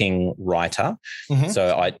Stephen King writer.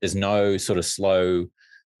 So there's no sort of slow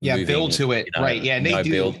build to it. Right. Yeah. And they do.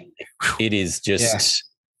 Build. It is just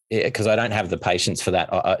because I don't have the patience for that.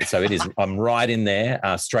 So it is, I'm right in there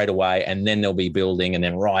straight away, and then they'll be building and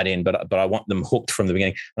then right in, but I want them hooked from the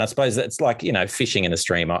beginning. And I suppose that's like, fishing in a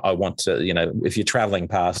stream. I want to, if you're traveling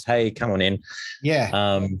past, hey, come on in.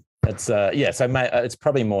 Yeah. So it's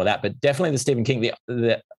probably more that, but definitely the Stephen King.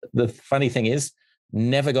 The funny thing is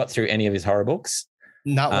Never got through any of his horror books.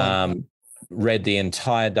 Not one. Read the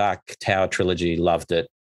entire Dark Tower trilogy, loved it.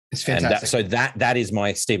 It's fantastic. And that is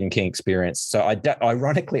my Stephen King experience. So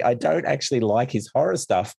ironically, I don't actually like his horror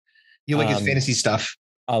stuff. You like his fantasy stuff.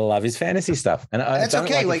 I love his fantasy stuff. And I don't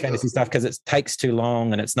like his fantasy stuff because it takes too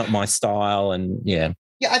long and it's not my style. And yeah.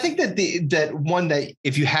 Yeah, I think that that one that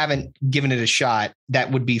if you haven't given it a shot,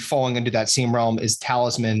 that would be falling into that same realm is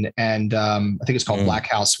Talisman and I think it's called Black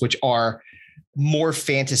House, which are more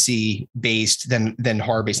fantasy based than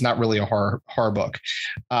horror based, not really a horror book.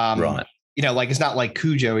 Right. You know, like it's not like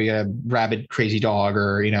Cujo, a rabid crazy dog,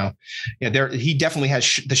 or he definitely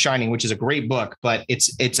has The Shining, which is a great book, but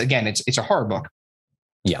it's a horror book.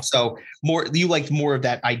 Yeah. So you liked more of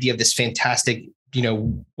that idea of this fantastic,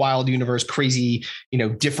 wild universe, crazy,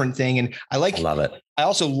 different thing, and I love it. I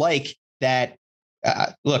also like that.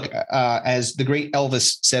 As the great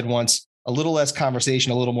Elvis said once, a little less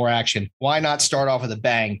conversation, a little more action. Why not start off with a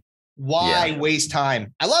bang? Why waste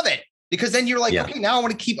time? I love it. Because then you're like, okay, now I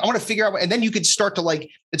want to figure out, and then you could start to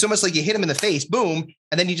it's almost like you hit them in the face, boom.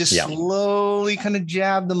 And then you just slowly kind of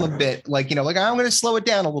jab them a bit. I'm going to slow it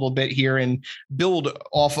down a little bit here and build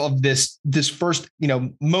off of this first,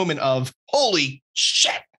 moment of holy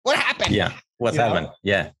shit, what happened? Yeah. What's happened?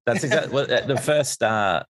 Yeah. That's exactly the first,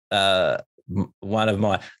 one of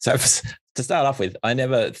my, so to start off with, I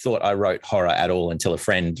never thought I wrote horror at all until a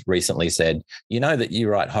friend recently said, that you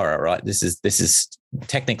write horror, right? This is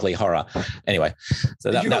technically horror. Anyway,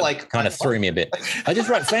 so that kind of threw me a bit. I just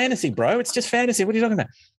wrote fantasy, bro. It's just fantasy. What are you talking about?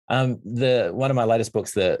 One of my latest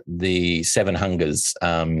books, the Seven Hungers,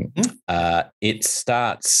 it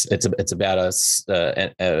starts, it's about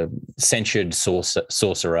a censured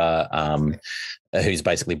sorcerer who's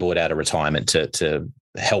basically brought out of retirement to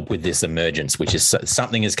help with this emergence, which is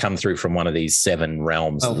something has come through from one of these seven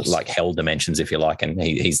realms, like hell dimensions, if you like, and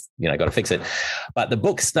he's got to fix it. But the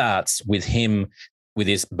book starts with him with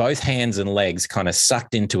his both hands and legs kind of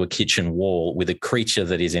sucked into a kitchen wall with a creature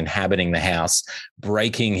that is inhabiting the house,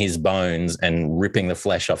 breaking his bones and ripping the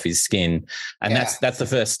flesh off his skin. And that's the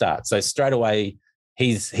first start. So straight away,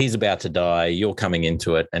 he's about to die. You're coming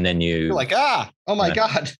into it. And then you're like, oh my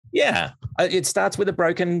God. Yeah. It starts with a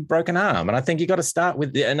broken arm. And I think you got to start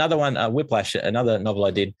with another one, Whiplash, another novel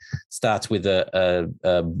I did, starts with a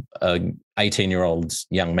 18-year-old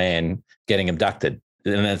young man getting abducted.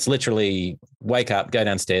 And it's literally wake up, go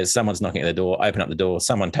downstairs, someone's knocking at the door, open up the door,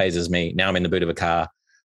 someone tases me. Now I'm in the boot of a car.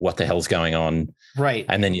 What the hell's going on? Right.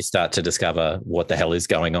 And then you start to discover what the hell is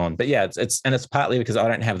going on. But yeah, it's partly because I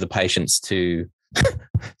don't have the patience to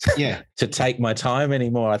take my time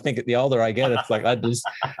anymore. I think the older I get, it's like, I just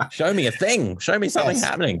show me a thing, show me something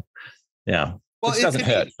happening. Yeah. Well, it doesn't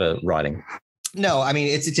hurt for writing. No, I mean,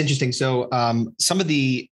 it's interesting. So some of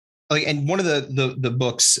the, and one of the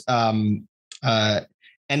books,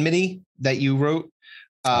 Enmity that you wrote,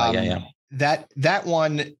 that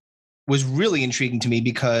one was really intriguing to me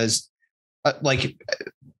because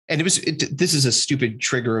this is a stupid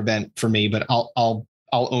trigger event for me, but I'll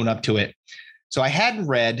own up to it. So I've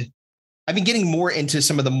been getting more into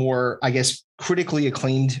some of the more, I guess, critically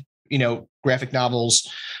acclaimed, graphic novels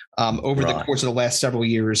over the course of the last several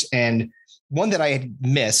years. And one that I had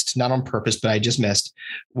missed, not on purpose, but I just missed,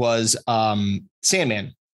 was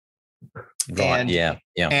Sandman. Right.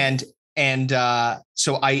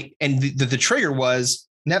 So the trigger was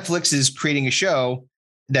Netflix is creating a show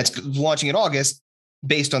that's launching in August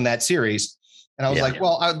based on that series. And I was like,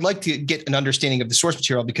 well, I'd like to get an understanding of the source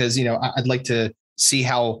material because, I'd like to see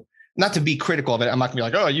how, not to be critical of it. I'm not gonna be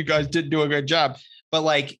like, oh, you guys didn't do a good job, but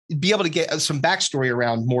be able to get some backstory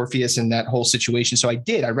around Morpheus and that whole situation. So I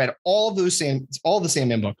did. I read all the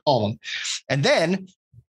Sandman book, all of them. And then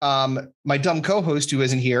my dumb co-host who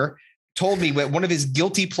isn't here told me that one of his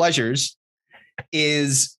guilty pleasures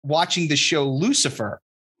is watching the show Lucifer.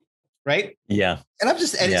 Right. Yeah. And I'm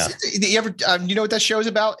just, you ever, you know what that show is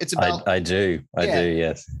about? It's about, I do.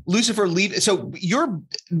 Yes. Lucifer So your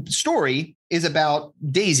story is about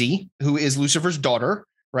Daisy, who is Lucifer's daughter.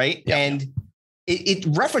 Right. Yeah. And it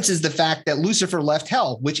references the fact that Lucifer left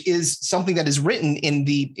hell, which is something that is written in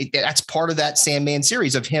that's part of that Sandman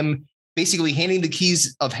series of him basically handing the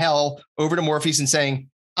keys of hell over to Morpheus and saying,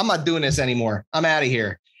 I'm not doing this anymore. I'm out of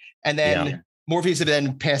here. And then Morpheus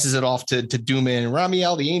then passes it off to Duma and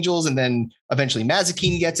Ramiel, the angels, and then eventually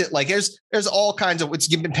Mazikeen gets it. There's all kinds of, it's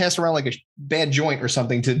been passed around like a bad joint or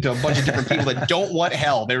something to a bunch of different people that don't want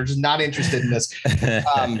hell. They're just not interested in this.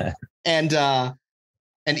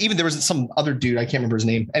 And even there was some other dude, I can't remember his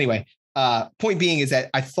name. Anyway, point being is that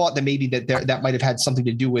I thought that maybe that might have had something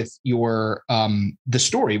to do with your the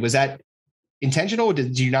story. Was that intentional?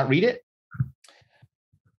 Did you not read it?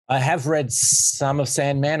 I have read some of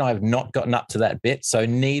Sandman. I've not gotten up to that bit, so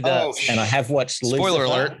neither. And I have watched Spoiler Lucifer.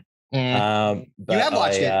 alert. But You have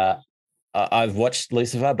watched it. I've watched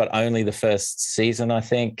Lucifer, but only the first season, I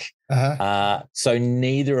think. So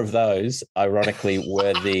neither of those, ironically,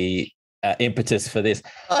 were the impetus for this.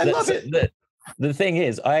 I love it. The thing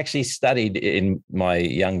is, I actually studied in my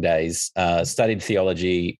young days, studied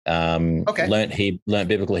theology, learned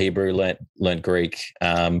biblical Hebrew, learned Greek,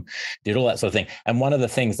 did all that sort of thing. And one of the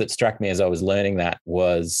things that struck me as I was learning that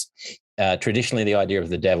was traditionally the idea of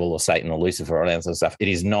the devil or Satan or Lucifer or all that sort of stuff. It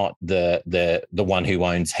is not the one who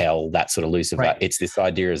owns hell, that sort of Lucifer. Right. It's this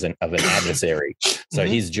idea of an adversary. So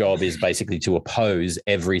his job is basically to oppose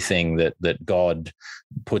everything that God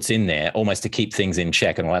puts in there, almost to keep things in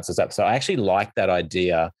check and all that sort of stuff. So I actually like that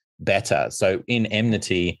idea better. So in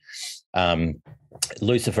Enmity,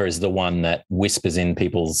 Lucifer is the one that whispers in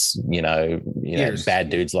people's, bad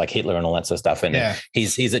dudes like Hitler and all that sort of stuff. And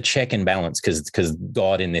he's a check and balance because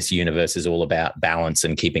God in this universe is all about balance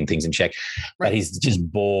and keeping things in check. Right. But he's just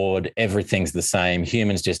bored. Everything's the same.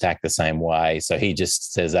 Humans just act the same way. So he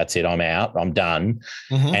just says, that's it. I'm out. I'm done.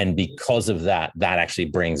 And because of that actually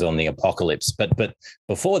brings on the apocalypse. But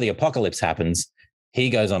before the apocalypse happens, he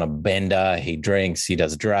goes on a bender, he drinks, he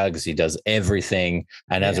does drugs, he does everything.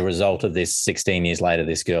 And as a result of this, 16 years later,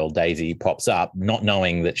 this girl, Daisy, pops up, not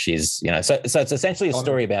knowing that she's, so it's essentially a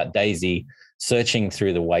story about Daisy searching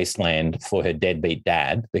through the wasteland for her deadbeat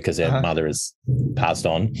dad because her mother has passed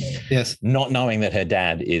on. Yes. Not knowing that her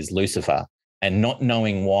dad is Lucifer. And not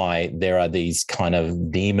knowing why there are these kind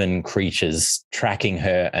of demon creatures tracking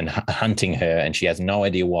her and hunting her, and she has no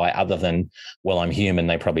idea why, other than, well, I'm human.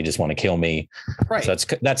 They probably just want to kill me. Right. So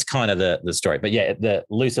that's kind of the story. But yeah, the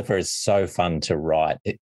Lucifer is so fun to write,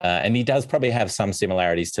 and he does probably have some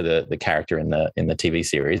similarities to the character in the TV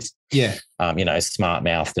series. Yeah. Smart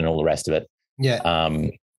mouthed and all the rest of it. Yeah.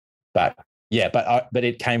 But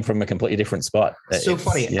it came from a completely different spot. So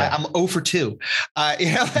funny. Yeah. I'm 0 for 2. I'm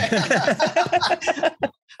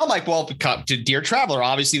like, well, to Dear Traveler,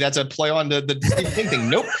 obviously that's a play on the Stephen King thing.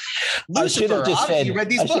 Nope. Lucifer, obviously you read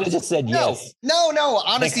these books. I should have just said yes. No.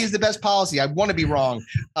 Honesty is the best policy. I want to be wrong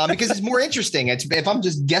because it's more interesting. If I'm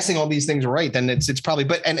just guessing all these things right, then it's probably.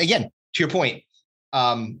 But and again, to your point,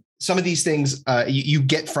 some of these things you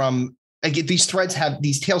get from these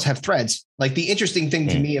tales have threads. Like the interesting thing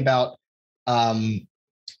to me about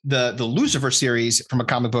the Lucifer series from a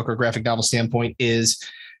comic book or graphic novel standpoint is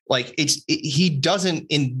like he doesn't,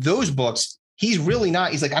 in those books, he's really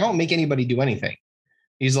not, he's like, I don't make anybody do anything.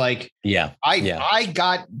 He's like, I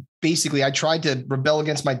tried to rebel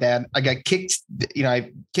against my dad. I got kicked,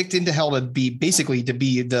 I kicked into hell to be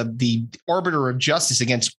the arbiter of justice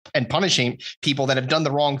against and punishing people that have done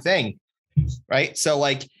the wrong thing. Right. So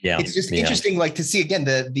like, it's just interesting, like to see again,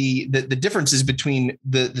 the differences between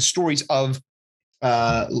the stories of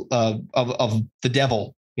the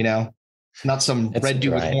devil, not some red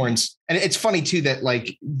dude with horns. And it's funny too, that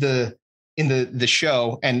like in the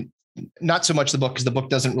show, and not so much the book, because the book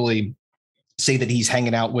doesn't really say that he's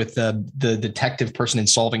hanging out with the detective person in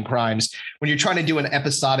solving crimes. When you're trying to do an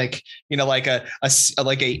episodic, like a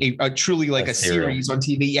truly like a series on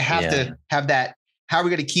TV, you have to have that. How are we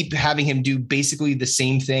going to keep having him do basically the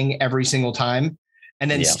same thing every single time, and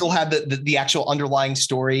then still have the actual underlying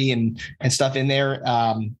story and stuff in there?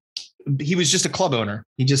 He was just a club owner.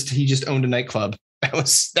 He just owned a nightclub. That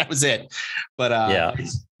was it. But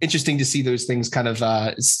it's interesting to see those things kind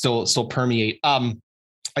of still permeate. I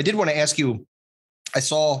did want to ask you.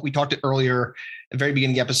 We talked earlier at the very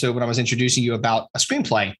beginning of the episode when I was introducing you about a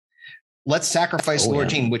screenplay. Let's Sacrifice Laura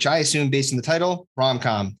Jean, which I assume based on the title,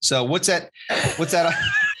 rom-com. So what's that? It's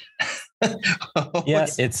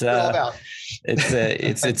about?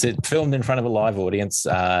 It's filmed in front of a live audience.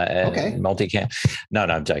 Multicam. No,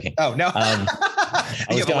 I'm joking. Oh no. I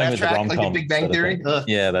was going with the rom-com. Like Big Bang Theory.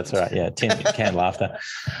 Yeah, that's right. Yeah, tin can laughter.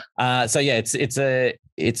 It's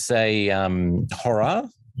a horror.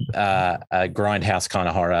 A grindhouse kind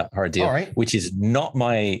of horror deal, which is not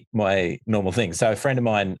my normal thing. So a friend of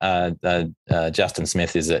mine, Justin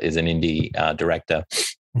Smith, is an indie director,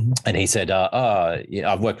 and he said,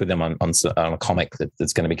 I've worked with him on a comic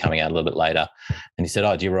that's going to be coming out a little bit later, and he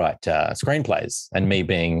said, do you write screenplays? And me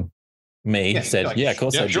being said, of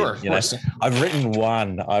course I do. Sure, I've written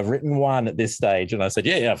one at this stage, and I said,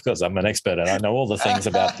 of course I'm an expert and I know all the things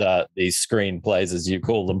about these screenplays, as you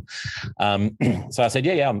call them. So I said,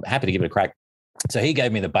 I'm happy to give it a crack. So he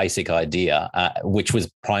gave me the basic idea, which was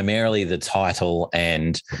primarily the title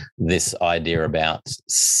and this idea about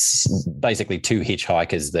basically two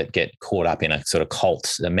hitchhikers that get caught up in a sort of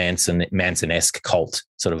cult, a Manson-esque cult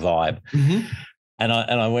sort of vibe. And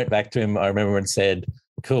I went back to him, I remember, and said,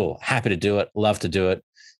 cool. Happy to do it. Love to do it.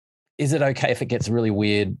 Is it okay if it gets really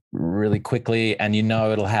weird really quickly? And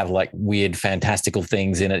it'll have like weird, fantastical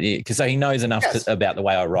things in it. Because so he knows enough about the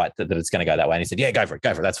way I write that it's going to go that way. And he said, yeah, go for it.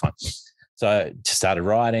 That's fine. So I just started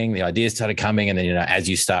writing, the ideas started coming. And then, as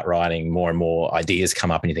you start writing, more and more ideas come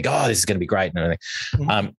up and you think, oh, this is going to be great. And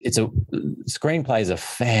everything. Screenplays are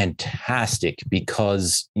fantastic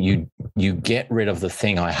because you get rid of the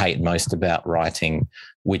thing I hate most about writing,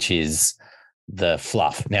 which is the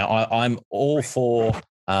fluff. Now, I'm all for...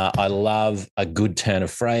 I love a good turn of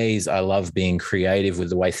phrase. I love being creative with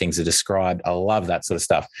the way things are described. I love that sort of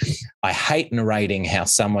stuff. I hate narrating how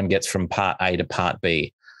someone gets from part A to part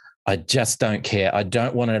B. I just don't care. I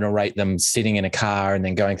don't want to narrate them sitting in a car and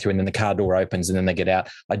then going through and then the car door opens and then they get out.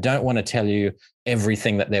 I don't want to tell you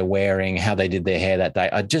everything that they're wearing, how they did their hair that day.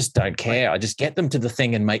 I just don't care. I just get them to the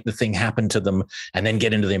thing and make the thing happen to them and then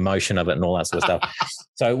get into the emotion of it and all that sort of stuff.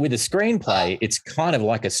 So with a screenplay, it's kind of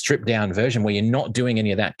like a stripped down version where you're not doing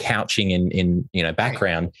any of that couching in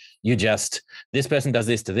background. You just, this person does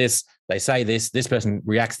this to this, they say this person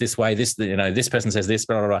reacts this way, this person says this,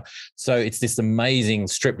 blah, blah, blah. So it's this amazing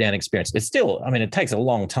stripped down experience. It's still, it takes a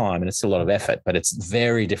long time and it's still a lot of effort, but it's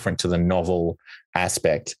very different to the novel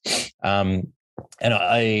aspect. And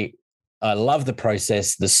I love the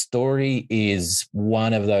process. The story is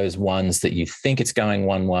one of those ones that you think it's going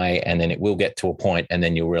one way and then it will get to a point and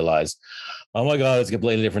then you'll realize, oh my God, it's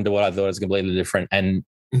completely different to what I thought. It's completely different. And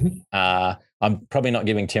I'm probably not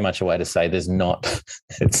giving too much away to say there's not,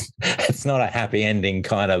 it's not a happy ending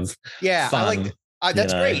kind of fun.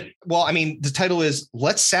 That's great. Well, the title is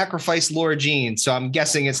Let's Sacrifice Laura Jean. So I'm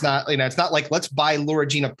guessing it's not, it's not like let's buy Laura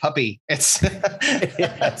Jean a puppy. It's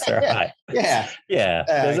that's right. Yeah.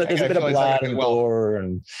 There's a bit of blood and gore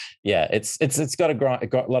and it's got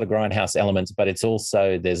a lot of grindhouse elements, but it's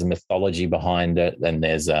also, there's a mythology behind it and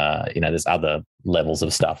there's there's other levels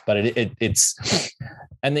of stuff, but it's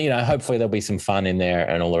and hopefully there'll be some fun in there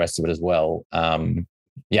and all the rest of it as well.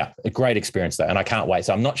 A great experience though, and I can't wait.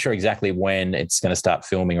 So I'm not sure exactly when it's going to start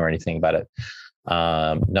filming or anything, but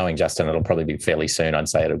knowing Justin, it'll probably be fairly soon. I'd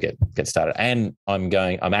say it'll get started. And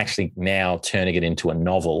I'm actually now turning it into a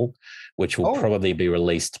novel, which will probably be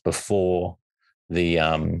released before the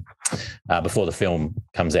film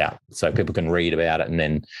comes out, so people can read about it and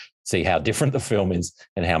then see how different the film is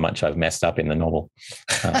and how much I've messed up in the novel.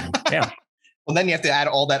 Well, then you have to add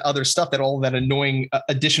all that other stuff, all that annoying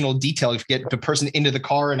additional detail. You get the person into the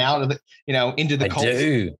car and out of the, into the car. I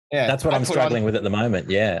do. Yeah, that's what I'm struggling with at the moment.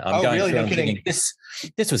 Yeah, I'm going through. No thinking, this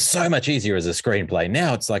was so much easier as a screenplay.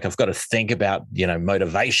 Now it's like I've got to think about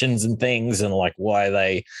motivations and things and like why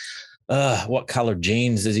they. What color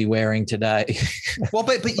jeans is he wearing today? Well,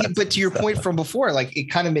 but to your point from before, like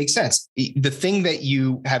it kind of makes sense. The thing that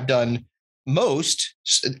you have done most,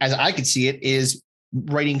 as I could see it, is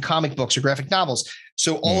writing comic books or graphic novels.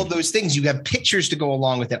 So all of those things, you have pictures to go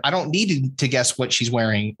along with it. I don't need to guess what she's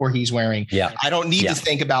wearing or he's wearing. Yeah. I don't need to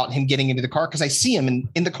think about him getting into the car because I see him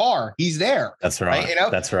in the car. He's there. That's right.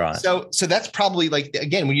 That's right. So that's probably like,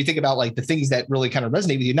 again, when you think about like the things that really kind of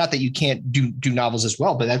resonate with you, not that you can't do novels as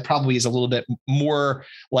well, but that probably is a little bit more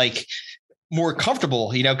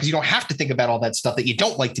comfortable, because you don't have to think about all that stuff that you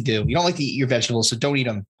don't like to do. You don't like to eat your vegetables, so don't eat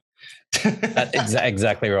them.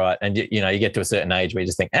 Exactly right. And you get to a certain age where you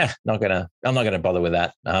just think, I'm not gonna bother with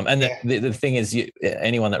that. And the thing is,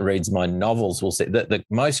 anyone that reads my novels will see that the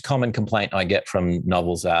most common complaint I get from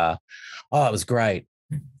novels are, oh, it was great,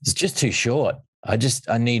 it's just too short, I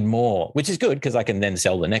need more, which is good because I can then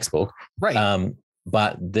sell the next book, right?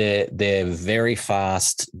 But they're very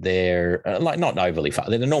fast. They're like not overly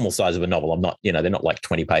fast. They're the normal size of a novel. I'm not, they're not like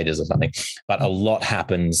 20 pages or something, but a lot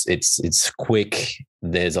happens. It's quick.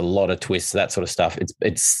 There's a lot of twists, that sort of stuff.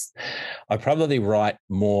 I probably write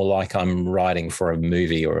more like I'm writing for a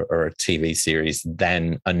movie or a TV series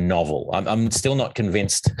than a novel. I'm still not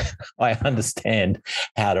convinced I understand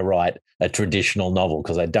how to write a traditional novel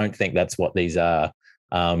because I don't think that's what these are.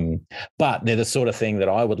 But they're the sort of thing that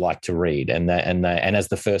I would like to read, and as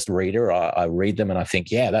the first reader, I read them and I think,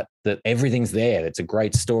 that everything's there. It's a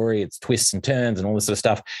great story. It's twists and turns and all this sort of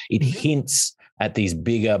stuff. It hints at these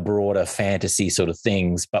bigger, broader fantasy sort of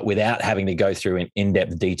things, but without having to go through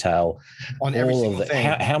in-depth detail on every single thing.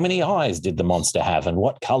 How many eyes did the monster have, and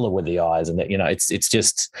what color were the eyes? And it's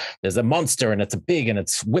just there's a monster and it's big and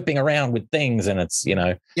it's whipping around with things and it's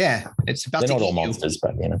it's about. They're to not eat all monsters,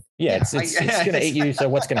 but it's going to eat you. So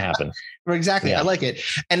what's going to happen? Exactly. I like it,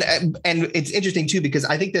 and it's interesting too because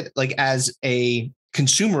I think that like as a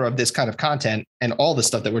consumer of this kind of content and all the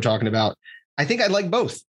stuff that we're talking about, I think I like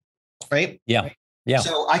both. Right. Yeah.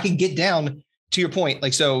 So I can get down to your point.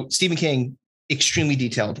 Like, so Stephen King, extremely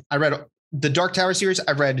detailed. I read the Dark Tower series,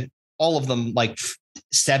 I've read all of them like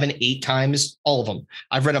 7, 8 times, all of them.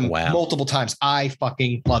 I've read them multiple times. I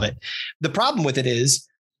fucking love it. The problem with it is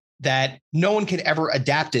that no one can ever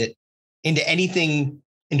adapt it into anything,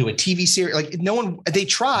 into a TV series. Like no one, they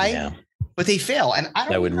try, but they fail. And I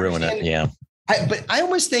don't That would ruin it. Yeah. But I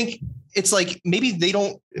almost think it's like maybe they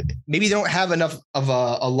don't have enough of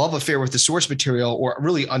a love affair with the source material or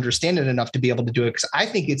really understand it enough to be able to do it. Because I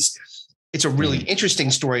think it's a really interesting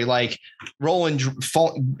story, like Roland,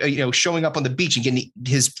 showing up on the beach and getting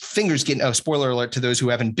his fingers getting. Oh, spoiler alert to those who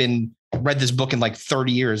haven't read this book in like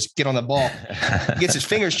 30 years. Get on the ball. He gets his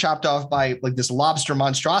fingers chopped off by like this lobster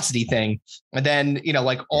monstrosity thing, and then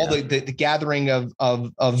like all the gathering of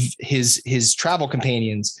his travel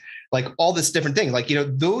companions, like all this different thing. Like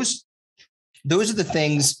those are the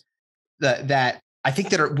things that I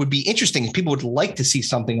think that would be interesting. People would like to see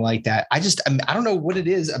something like that. I don't know what it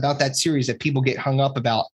is about that series that people get hung up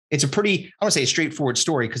about. It's a pretty, I want to say a straightforward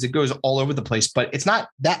story because it goes all over the place, but it's not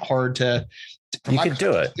that hard to you could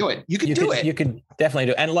do it. You could do it. You could definitely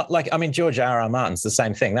do it. And George R.R. Martin's the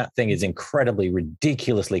same thing. That thing is incredibly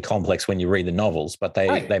ridiculously complex when you read the novels, but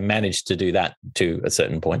they managed to do that to a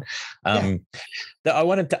certain point. I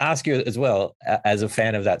wanted to ask you as well, as a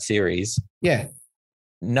fan of that series. Yeah.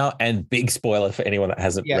 No, and big spoiler for anyone that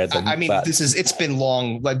hasn't read them. I mean, it's been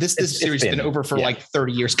long. Like this series has been over for like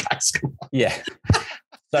 30 years, guys. Yeah.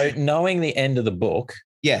 So knowing the end of the book.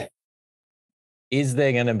 Yeah. Is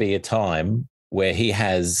there going to be a time where he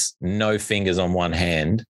has no fingers on one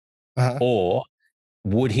hand, or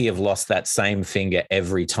would he have lost that same finger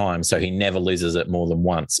every time so he never loses it more than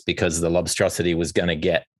once because the lobstrosity was going to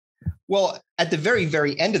get? Well, at the very,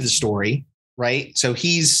 very end of the story, right? So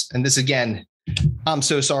and this again, I'm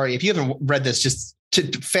so sorry. If you haven't read this, just to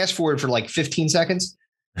fast forward for like 15 seconds,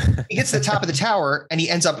 he gets to the top of the tower and he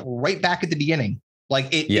ends up right back at the beginning. Like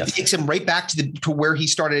it takes him right back to where he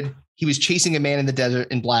started. He was chasing a man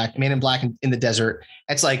in black in the desert.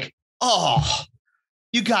 It's like, oh,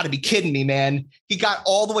 you got to be kidding me, man. He got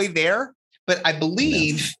all the way there. But I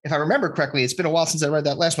believe, if I remember correctly, it's been a while since I read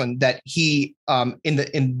that last one, that he in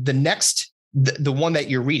the next, the one that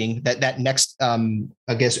you're reading, that next,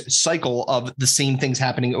 I guess, cycle of the same things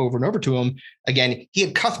happening over and over to him. Again, he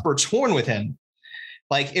had Cuthbert's horn with him.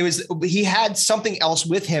 Like he had something else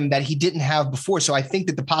with him that he didn't have before. So I think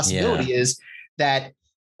that the possibility is that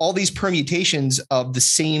all these permutations of the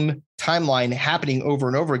same timeline happening over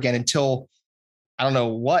and over again until I don't know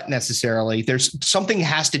what necessarily. There's something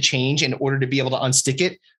has to change in order to be able to unstick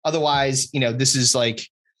it. Otherwise, this is like,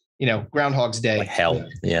 Groundhog's Day. Like hell.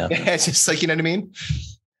 Yeah. It's just like, you know what I mean?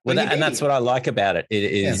 Well, and that's what I like about it. It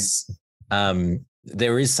is,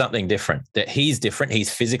 there is something different, that he's different.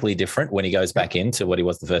 He's physically different when he goes back into what he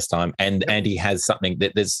was the first time. And he has something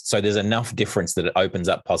that there's enough difference that it opens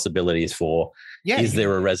up possibilities for, is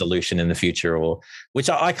there a resolution in the future, or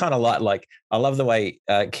which I kind of like, I love the way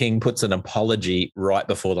King puts an apology right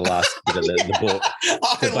before the last bit of the book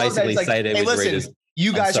to basically say to his readers,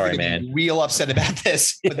 you guys are going to be real upset about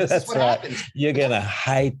this. But this is what happens. You're going to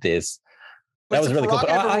hate this. That was really cool.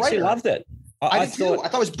 But I actually loved it. I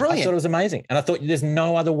thought it was brilliant. I thought it was amazing. And I thought there's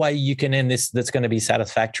no other way you can end this that's going to be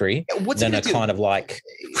satisfactory than a kind of like,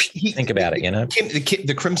 think about it,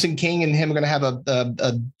 the Crimson King and him are going to have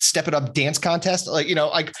a step it up dance contest. Like,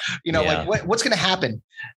 like what's going to happen?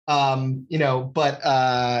 But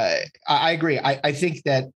I agree. I think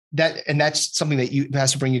that's something that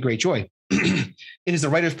has to bring you great joy. It is the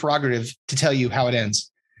writer's prerogative to tell you how it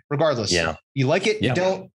ends, regardless. Yeah. You like it, you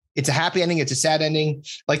don't. It's a happy ending. It's a sad ending.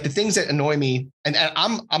 Like the things that annoy me, and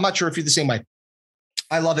I'm not sure if you're the same way.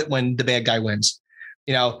 I love it when the bad guy wins.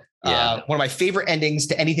 One of my favorite endings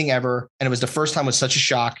to anything ever, and it was the first time, was such a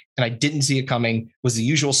shock, and I didn't see it coming, was The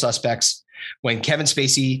Usual Suspects, when Kevin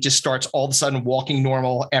Spacey just starts all of a sudden walking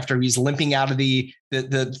normal after he's limping out of the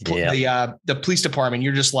police department.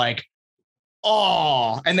 You're just like,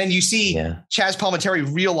 oh, and then you see Chaz Palminteri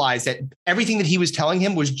realize that everything that he was telling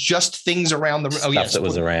him was just things around the stuff that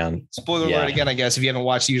was around. Spoiler alert again, I guess, if you haven't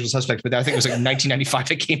watched The Usual Suspects, but I think it was like 1995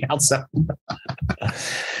 that came out. So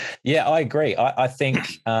yeah, I agree. I think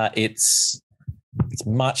it's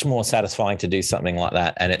much more satisfying to do something like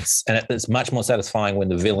that, and it's much more satisfying when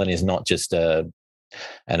the villain is not just an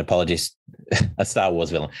apologist, a Star Wars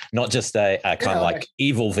villain, not just a kind of like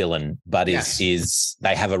evil villain, but is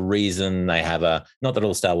they have a reason. They have not that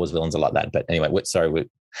all Star Wars villains are like that, but anyway,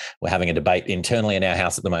 we're having a debate internally in our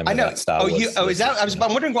house at the moment. I know. About Star Wars. Is that?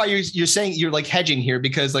 I'm wondering why you're saying you're like hedging here,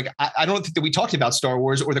 because like I don't think that we talked about Star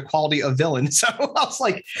Wars or the quality of villains. So I was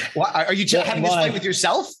like, why, are you having this fight with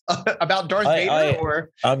yourself about Darth Vader?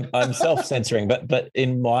 Or I'm self-censoring, but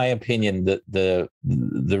in my opinion, the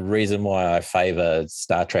reason why I favor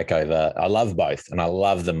Star Trek over, I love both and I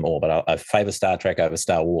love them all, but I favor Star Trek over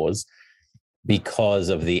Star Wars because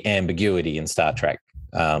of the ambiguity in Star Trek.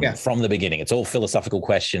 From the beginning, it's all philosophical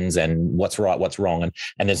questions and what's right, what's wrong,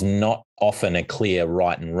 and there's not often a clear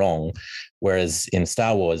right and wrong. Whereas in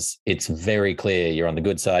Star Wars, it's very clear you're on the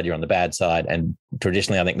good side, you're on the bad side, and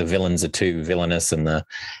traditionally, I think the villains are too villainous, and they're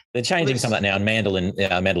changing some of that now. And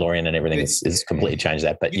Mandalorian and everything is completely changed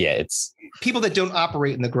that. But yeah, it's people that don't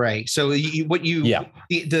operate in the gray. So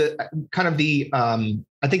the kind of the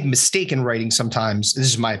I think mistaken writing sometimes. This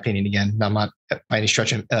is my opinion again. I'm not by any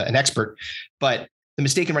stretch an expert, but the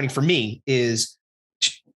mistaken writing for me is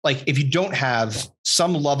like if you don't have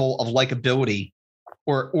some level of likability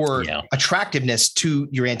or attractiveness to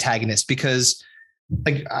your antagonist, because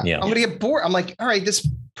like I'm going to get bored. I'm like, all right, this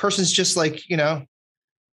person's just like,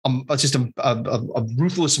 it's just a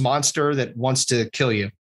ruthless monster that wants to kill you.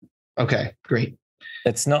 Okay, great.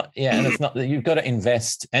 It's not, and it's not that you've got to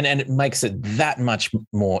invest, and it makes it that much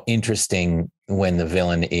more interesting when the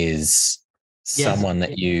villain is someone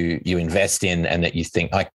that you invest in and that you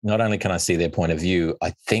think, like, not only can I see their point of view,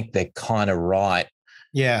 I think they're kind of right.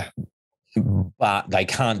 Yeah. But they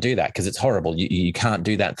can't do that because it's horrible. You can't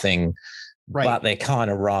do that thing, right? But they're kind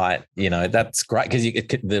of right. That's great because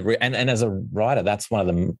and as a writer, that's one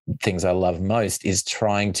of the things I love most is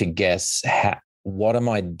trying to guess what am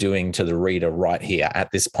I doing to the reader right here at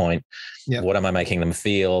this point? Yep. What am I making them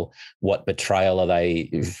feel? What betrayal are they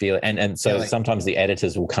feeling? And so sometimes the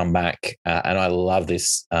editors will come back, and I love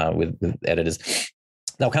this with editors.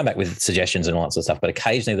 They'll come back with suggestions and all that sort of stuff, but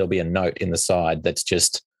occasionally there'll be a note in the side that's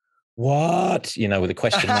just, what, with a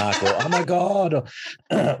question mark or, oh my God,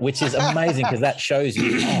 which is amazing because that shows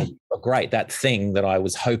you, oh, great, that thing that I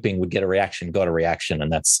was hoping would get a reaction, got a reaction.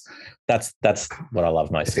 And that's what I love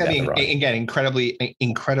most. It's again,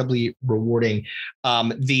 incredibly rewarding.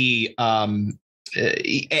 And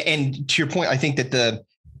to your point, I think that the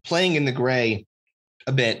playing in the gray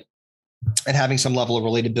a bit and having some level of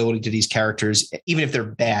relatability to these characters, even if they're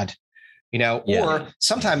bad, or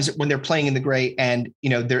sometimes when they're playing in the gray and,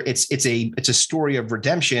 it's a story of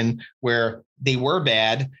redemption where they were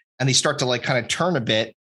bad and they start to like kind of turn a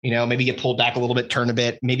bit, maybe get pulled back a little bit, turn a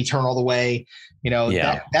bit, maybe turn all the way,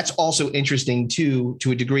 that's also interesting too,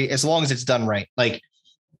 to a degree, as long as it's done right. Like,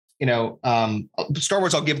 Star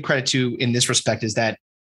Wars, I'll give credit to in this respect is that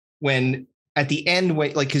when at the end,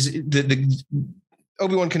 cause the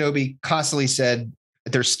Obi-Wan Kenobi constantly said,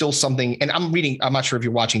 there's still something, and I'm not sure if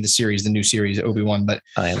you're watching the new series, Obi-Wan, but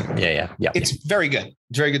I am. Yeah. It's very good.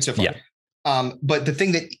 It's very good so far. Yeah. But the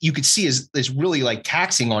thing that you could see is really like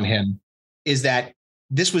taxing on him is that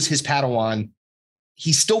this was his Padawan.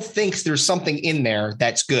 He still thinks there's something in there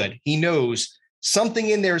that's good. He knows something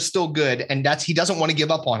in there is still good. And he doesn't want to give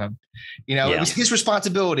up on him. It was his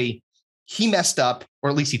responsibility. He messed up, or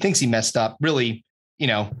at least he thinks he messed up, really.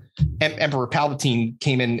 Emperor Palpatine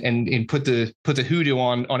came in and put the hoodoo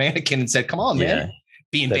on Anakin and said, come on, man,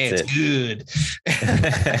 being bad's good.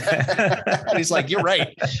 And he's like, you're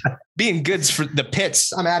right. Being good's for the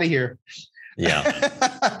pits. I'm out of here.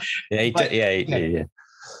 Yeah.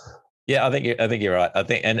 Yeah. I think you're right.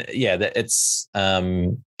 That it's,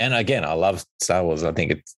 and again, I love Star Wars. I think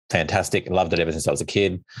it's fantastic. I loved it ever since I was a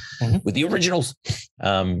kid with the originals.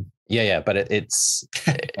 But it's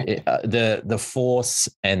the Force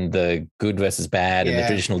and the good versus bad and the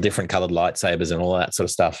traditional different colored lightsabers and all that sort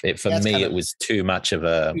of stuff. It was too much of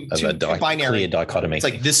a clear dichotomy. It's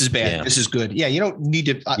like, this is bad, this is good. Yeah, you don't need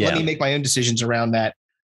to let me make my own decisions around that.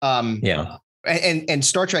 And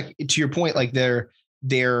Star Trek, to your point, like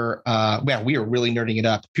we are really nerding it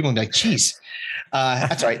up. People are like, geez,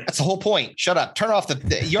 that's all right. That's the whole point. Shut up. Turn off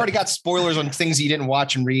you already got spoilers on things you didn't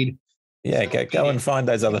watch and read. Yeah, go and find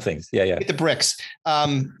those other things. Yeah. Get the bricks.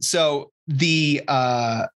 So the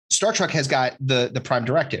Star Trek has got the Prime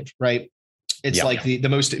Directive, right? It's like the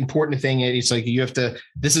most important thing. It's like you have to.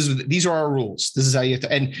 These are our rules. This is how you have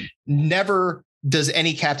to. And never does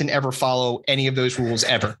any captain ever follow any of those rules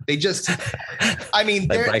ever. They just. I mean,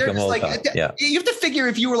 they're just like you have to figure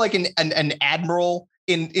if you were like an admiral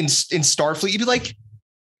in Starfleet, you'd be like,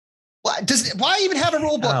 why even have a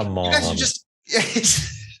rule book? Come on. You guys are just.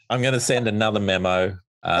 I'm going to send another memo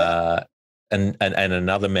and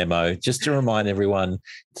another memo just to remind everyone,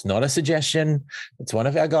 it's not a suggestion. It's one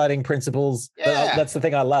of our guiding principles. Yeah. But that's the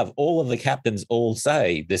thing I love. All of the captains all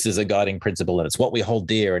say this is a guiding principle and it's what we hold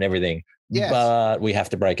dear and everything. Yes. But we have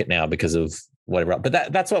to break it now because of whatever.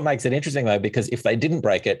 But that's what makes it interesting, though, because if they didn't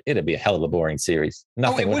break it, it'd be a hell of a boring series.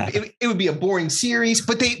 Nothing would happen. It would be a boring series.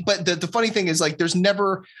 But the funny thing is, like, there's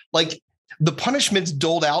never, like, the punishments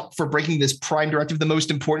doled out for breaking this prime directive. The most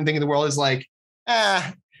important thing in the world is like,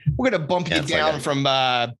 we're going to bump you down from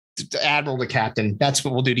admiral to captain. That's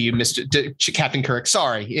what we'll do to you, Captain Kirk.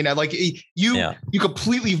 Sorry. You know, like you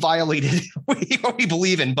completely violated what we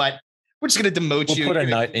believe in, but we're just going to demote you. Put a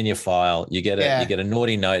note in your file. You get a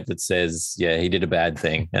naughty note that says, he did a bad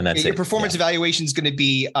thing. And that's it. Your performance evaluation is going to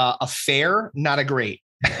be a fair, not a great.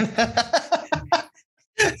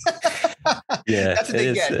 Yeah, that's what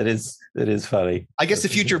they get. It is funny. I guess the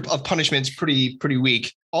future of punishment is pretty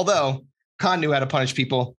weak. Although Khan knew how to punish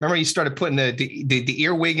people. Remember, he started putting the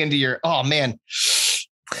earwig into your. Oh man.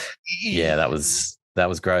 Yeah, that was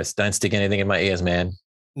gross. Don't stick anything in my ears, man.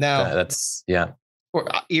 No, that's Or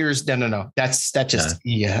ears. No. That's scares me.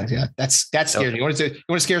 You want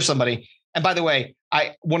to scare somebody. And by the way,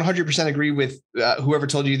 I 100% agree with whoever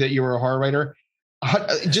told you that you were a horror writer.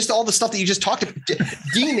 Just all the stuff that you just talked about,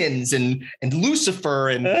 demons and Lucifer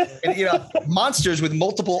and monsters with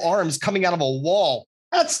multiple arms coming out of a wall.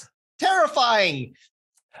 That's terrifying.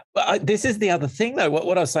 But this is the other thing, though.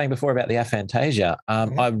 What I was saying before about the Aphantasia,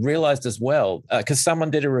 I realized as well, because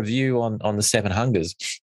someone did a review on the Seven Hungers.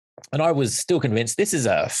 And I was still convinced this is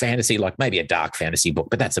a fantasy, like maybe a dark fantasy book,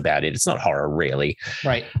 but that's about it. It's not horror, really.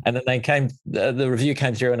 Right. And then the review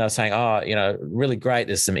came through and I was saying, really great.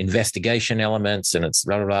 There's some investigation elements and it's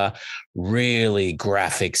blah, blah, blah. Really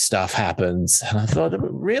graphic stuff happens. And I thought,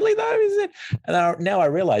 really, though, is it? And now I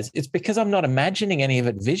realize it's because I'm not imagining any of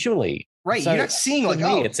it visually. Right. So you're not seeing like,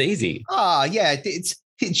 me, it's easy. Yeah.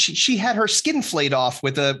 She had her skin flayed off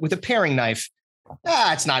with a paring knife.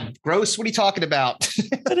 It's not gross. What are you talking about?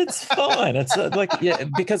 But it's fine. It's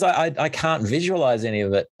because I can't visualize any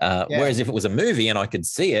of it. Whereas if it was a movie and I could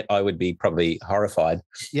see it, I would be probably horrified.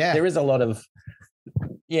 Yeah. There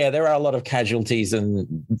are a lot of casualties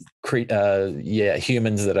and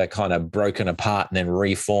humans that are kind of broken apart and then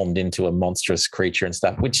reformed into a monstrous creature and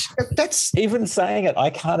stuff, which that's even saying it, I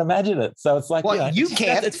can't imagine it. So it's like, you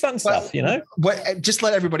can't. It's fun stuff, Just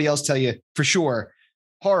let everybody else tell you for sure.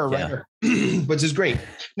 Horror writer, which is great.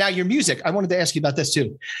 Now, your music, I wanted to ask you about this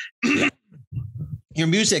too. Your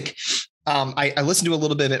music, I listened to a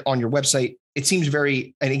little bit of it on your website. It seems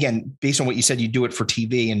very, and again, based on what you said, you do it for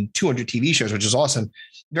TV and 200 TV shows, which is awesome.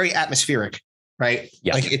 Very atmospheric, right?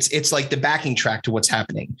 Yeah. Like it's like the backing track to what's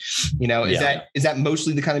happening. Is that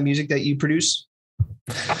mostly the kind of music that you produce?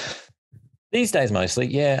 These days, mostly,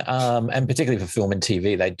 yeah. And particularly for film and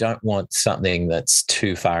TV, they don't want something that's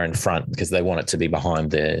too far in front because they want it to be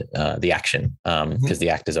behind the action because the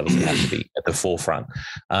actors obviously have to be at the forefront.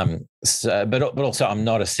 But also, I'm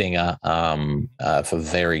not a singer for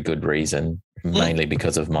very good reason, mainly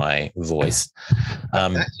because of my voice.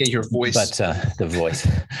 Your voice. But the voice.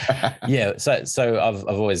 Yeah. So I've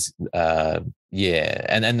always...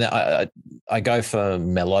 and I go for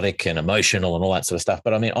melodic and emotional and all that sort of stuff.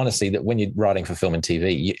 But I mean, honestly, that when you're writing for film and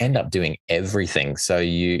TV, you end up doing everything. So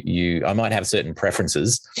I might have certain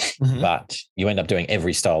preferences, but you end up doing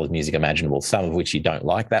every style of music imaginable. Some of which you don't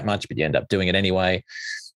like that much, but you end up doing it anyway.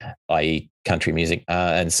 I.e., country music,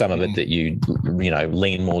 and some of it that you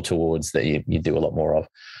lean more towards that you do a lot more of.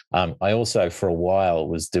 I also, for a while,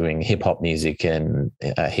 was doing hip hop music and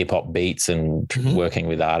hip hop beats and working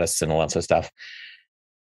with artists and all that sort of stuff.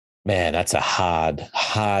 Man, that's a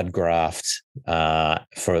hard graft for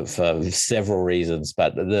several reasons.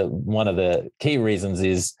 But one of the key reasons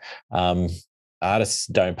is artists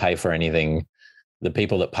don't pay for anything. The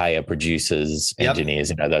people that pay are producers,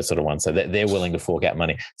 engineers, those sort of ones. So they're willing to fork out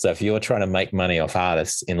money. So if you're trying to make money off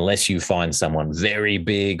artists, unless you find someone very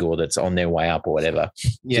big or that's on their way up or whatever,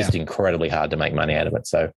 just incredibly hard to make money out of it.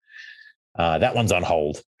 So that one's on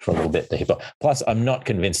hold for a little bit, the hip hop. Plus, I'm not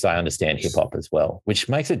convinced I understand hip hop as well, which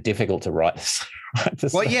makes it difficult to write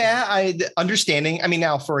this. Understanding. I mean,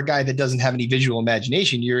 now for a guy that doesn't have any visual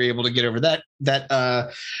imagination, you're able to get over that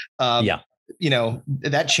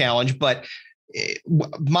challenge. But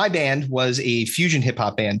my band was a fusion hip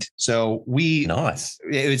hop band. So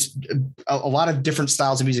it was a lot of different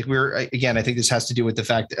styles of music. I think this has to do with the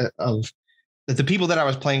fact of the people that I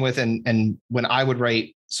was playing with. And when I would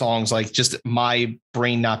write songs, like just my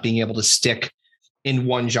brain not being able to stick in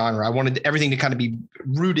one genre. I wanted everything to kind of be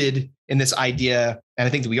rooted in this idea. And I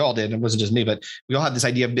think that we all did. It wasn't just me, but we all had this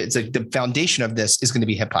idea of it's like the foundation of this is going to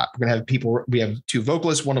be hip hop. We're going to have people, we have two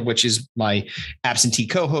vocalists, one of which is my absentee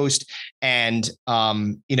co-host. And,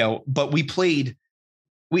 but we played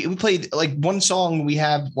like one song we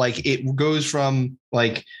have, like it goes from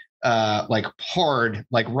like hard,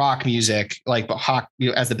 like rock music, like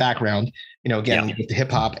as the background, again, with the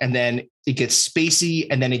hip hop, and then it gets spacey,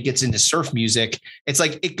 and then it gets into surf music. It's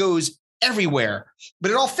like it goes everywhere,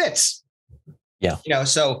 but it all fits. Yeah.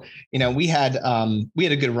 So we had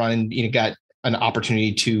a good run, and got an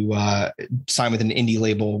opportunity to sign with an indie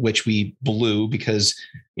label, which we blew because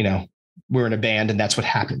we're in a band and that's what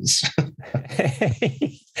happens.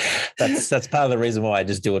 That's part of the reason why I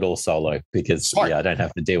just do it all solo, because Smart. I don't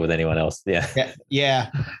have to deal with anyone else. Yeah.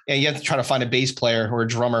 You have to try to find a bass player or a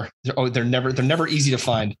drummer. They're never easy to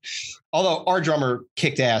find. Although our drummer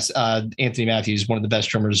kicked ass, Anthony Matthews, one of the best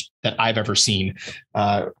drummers that I've ever seen.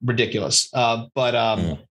 Ridiculous.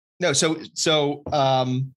 No. So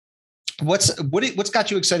what's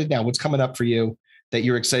got you excited now? What's coming up for you that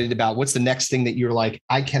you're excited about? What's the next thing that you're like,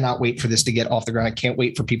 I cannot wait for this to get off the ground. I can't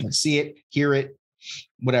wait for people to see it, hear it,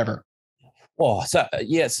 whatever. Oh,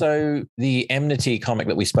 so the Enmity comic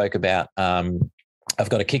that we spoke about, I've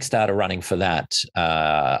got a Kickstarter running for that.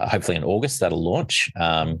 Hopefully in August that'll launch.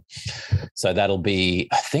 So that'll be,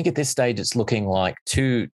 I think at this stage it's looking like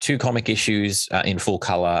two comic issues in full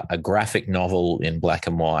color, a graphic novel in black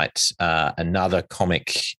and white, another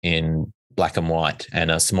comic in black and white, and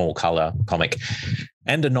a small color comic,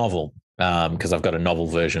 and a novel, because I've got a novel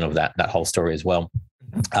version of that whole story as well.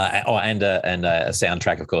 And a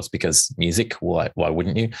soundtrack, of course, because music. Why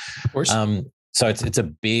wouldn't you? Of course. So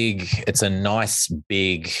it's a nice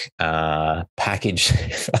big package.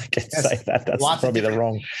 If I can say that. That's probably the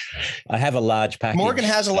wrong. I have a large package. Morgan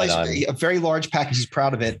has a very large package. He's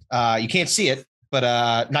proud of it. You can't see it,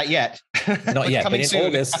 but not yet. Not yet. But in soon.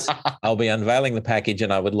 August, I'll be unveiling the package,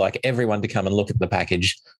 and I would like everyone to come and look at the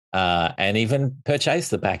package. And even purchase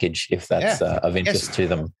the package if that's of interest to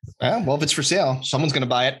them. Well, if it's for sale, someone's going to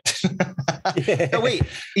buy it. No, wait,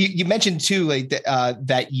 you mentioned too, like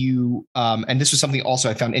that you, and this was something also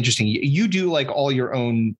I found interesting. You do like all your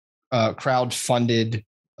own crowd-funded,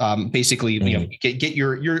 basically, get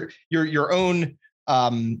your own.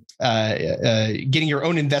 Getting your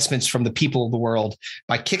own investments from the people of the world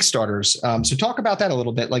by Kickstarters. So talk about that a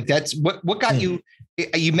little bit. Like that's what got you.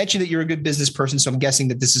 You mentioned that you're a good business person, so I'm guessing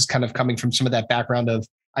that this is kind of coming from some of that background of,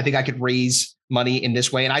 I think I could raise money in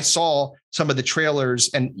this way. And I saw some of the trailers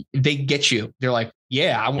and they get you. They're like,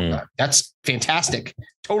 that's fantastic.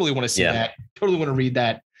 Totally want to see that. Totally want to read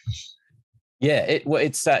that. Yeah,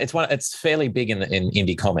 it's fairly big in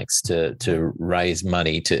indie comics to raise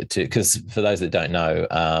money because for those that don't know,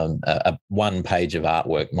 a one page of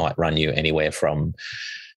artwork might run you anywhere from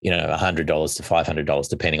 $100 to $500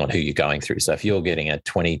 depending on who you're going through. So if you're getting a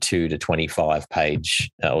 22 to 25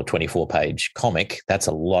 page or 24 page comic, that's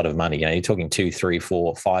a lot of money. You're talking $2,000,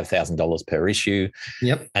 $3,000, $4,000, $5,000 per issue.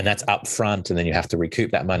 Yep, and that's up front, and then you have to recoup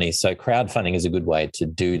that money. So crowdfunding is a good way to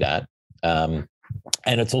do that.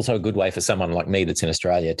 And it's also a good way for someone like me that's in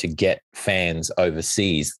Australia to get fans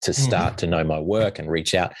overseas to start to know my work and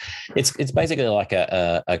reach out. It's basically like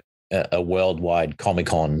a worldwide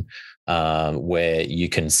Comic-Con where you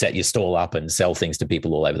can set your stall up and sell things to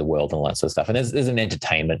people all over the world and all that sort of stuff. And there's an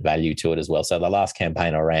entertainment value to it as well. So the last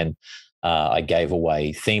campaign I ran, I gave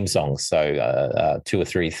away theme songs. So 2 or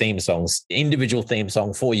 3 theme songs, individual theme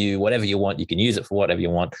song for you, whatever you want. You can use it for whatever you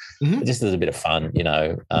want. It just is a bit of fun,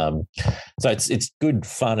 So it's good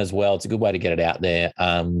fun as well. It's a good way to get it out there.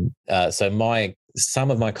 So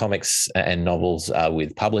some of my comics and novels are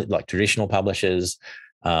with traditional publishers.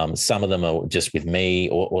 Some of them are just with me,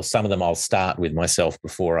 or some of them I'll start with myself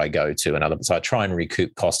before I go to another. So I try and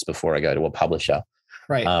recoup costs before I go to a publisher.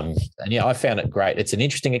 Right. And I found it great. It's an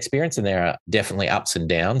interesting experience, and there are definitely ups and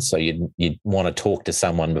downs. So you'd want to talk to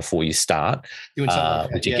someone before you start,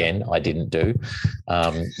 which again I didn't do.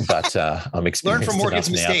 But I'm experienced. Learn from Morgan's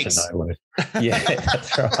enough mistakes. Now to know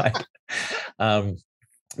that's right.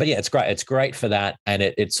 But yeah, it's great. It's great for that. And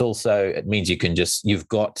it means you've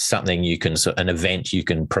got something an event you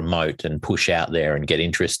can promote and push out there and get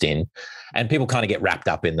interest in. And people kind of get wrapped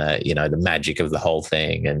up in the magic of the whole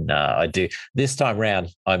thing. And I do this time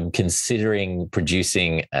round, I'm considering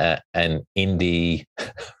producing an indie,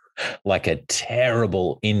 like a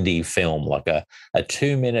terrible indie film, like a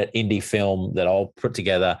 2-minute indie film that I'll put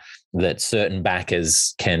together that certain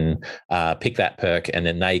backers can pick that perk, and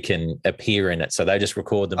then they can appear in it. So they just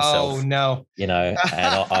record themselves. Oh no! And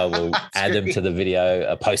I will add them to the video,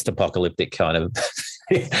 a post-apocalyptic kind of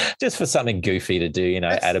just for something goofy to do,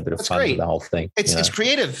 add a bit of fun to the whole thing. It's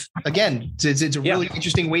creative. Again, it's a really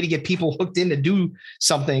interesting way to get people hooked in to do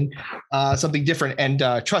something different.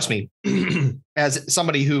 And trust me, as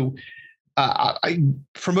somebody who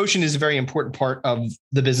promotion is a very important part of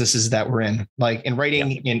the businesses that we're in, like in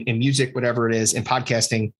writing, in music, whatever it is, in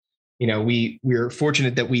podcasting. We're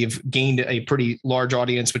fortunate that we've gained a pretty large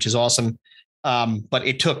audience, which is awesome. But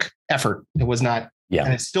it took effort. It was not,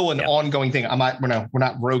 and it's still an ongoing thing. We're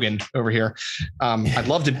not Rogan over here. I'd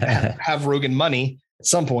love to have Rogan money at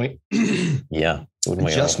some point.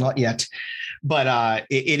 Just not yet. But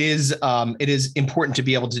it is important to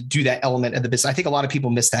be able to do that element of the business. I think a lot of people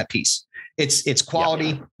miss that piece. It's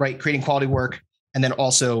quality, right? Creating quality work, and then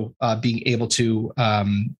also being able to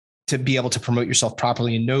be able to promote yourself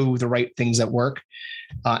properly and know the right things that work,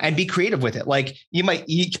 and be creative with it. Like you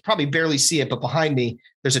probably barely see it, but behind me,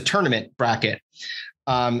 there's a tournament bracket.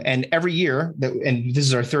 And every year and this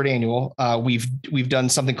is our third annual, we've done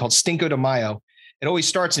something called Cinco de Mayo. It always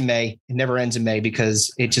starts in May. It never ends in May because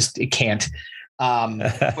it can't.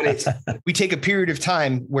 But we take a period of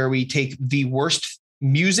time where we take the worst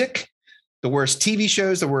music, the worst TV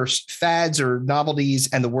shows, the worst fads or novelties,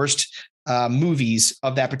 and the worst movies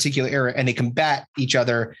of that particular era, and they combat each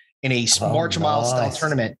other in a March Mile style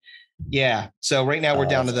tournament. Yeah. So right now we're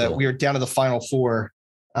down to the final four.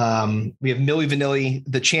 We have Milli Vanilli,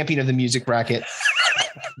 the champion of the music bracket,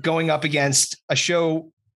 going up against a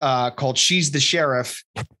show called She's the Sheriff,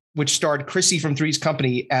 which starred Chrissy from Three's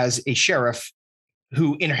Company as a sheriff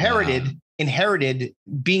who inherited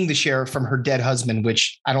being the sheriff from her dead husband,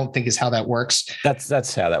 which I don't think is how that works.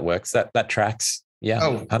 That's how that works. That tracks. Yeah.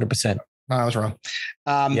 100%. I was wrong.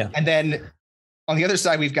 And then on the other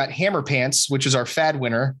side, we've got Hammer Pants, which is our fad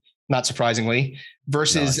winner, not surprisingly,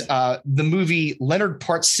 versus the movie Leonard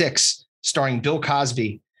Part 6, starring Bill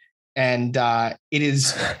Cosby. And it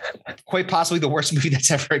is quite possibly the worst movie that's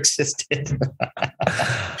ever existed.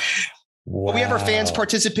 Wow. But we have our fans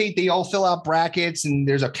participate. They all fill out brackets, and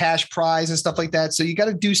there's a cash prize and stuff like that. So you got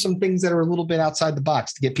to do some things that are a little bit outside the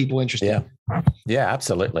box to get people interested. Yeah,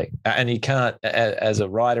 absolutely. And you can't, as a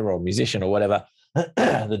writer or musician or whatever,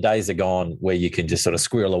 the days are gone where you can just sort of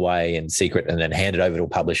squirrel away in secret and then hand it over to a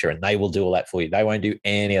publisher and they will do all that for you. They won't do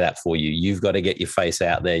any of that for you. You've got to get your face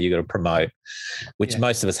out there. You've got to promote, which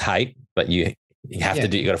most of us hate, but you have to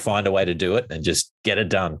do. You got to find a way to do it and just get it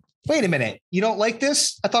done. Wait a minute. You don't like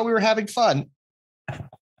this? I thought we were having fun.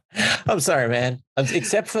 I'm sorry, man.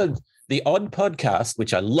 Except for the odd podcast,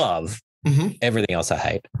 which I love. Mm-hmm. Everything else I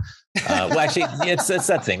hate. Well, actually, it's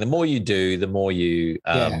that thing. The more you do, the more you,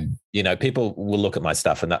 people will look at my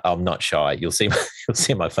stuff, and I'm not shy. You'll see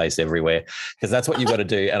my face everywhere because that's what you've got to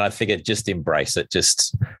do. And I figured just embrace it.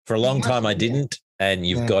 Just for a long time, I didn't, and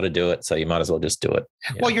you've got to do it. So you might as well just do it.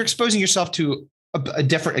 Well, you're exposing yourself to a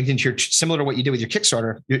different, again, you're similar to what you did with your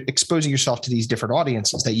Kickstarter. You're exposing yourself to these different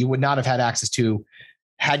audiences that you would not have had access to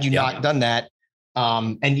had you not done that.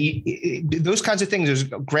 Those kinds of things, those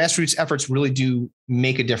grassroots efforts really do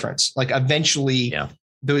make a difference. Like eventually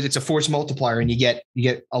it's a force multiplier and you get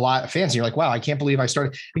a lot of fans and you're like, wow, I can't believe I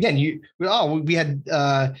started again. We had,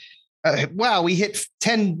 we hit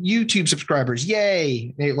 10 YouTube subscribers.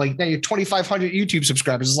 Yay. Like now you're 2,500 YouTube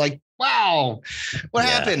subscribers. It's like, wow, what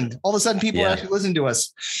happened? All of a sudden people actually listen to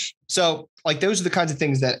us. So like, those are the kinds of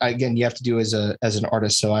things that, again, you have to do as an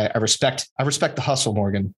artist. So I respect the hustle,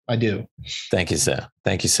 Morgan. I do. Thank you, sir.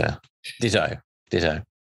 Ditto.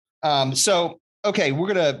 So, okay,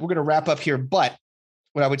 we're going to wrap up here. But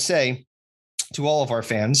what I would say to all of our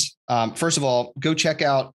fans, first of all, go check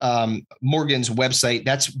out Morgan's website.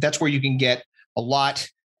 That's where you can get a lot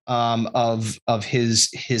of his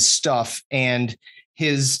stuff, and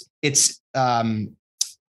it's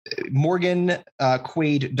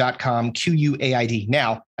morganquaid.com, Quaid.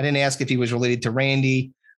 Now, I didn't ask if he was related to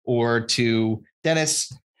Randy or to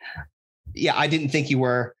Dennis. Yeah, I didn't think you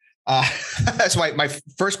were. That's my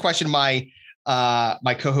first question. My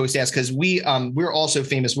co-host asked, because we're also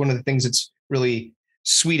famous. One of the things that's really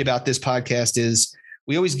sweet about this podcast is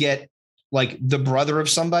we always get like the brother of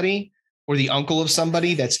somebody or the uncle of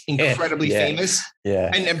somebody that's incredibly famous.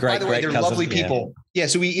 Yeah. And by the way, they're cousin, lovely people. Yeah.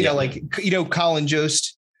 So we, Colin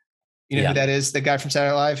Jost, who that is, the guy from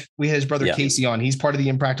Saturday Night Live. We had his brother Casey on. He's part of the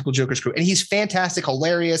Impractical Jokers crew, and he's fantastic,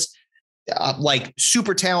 hilarious, like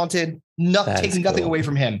super talented, taking nothing away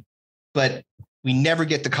from him, but we never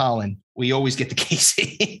get the Colin. We always get the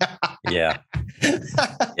Casey. Yeah.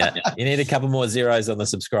 You need a couple more zeros on the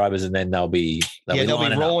subscribers, and then they'll be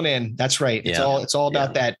rolling in. That's right. It's all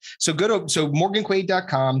about that. So go to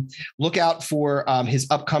morganquaid.com. Look out for his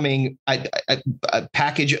upcoming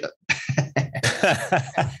package.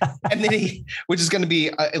 And then which is going to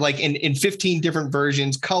be like in 15 different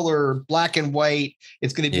versions, color, black and white.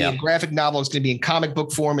 It's going to be in graphic novel. It's going to be in comic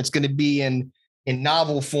book form. It's going to be in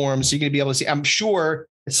novel form. So you're going to be able to see, I'm sure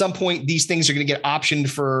at some point, these things are going to get optioned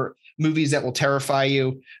for movies that will terrify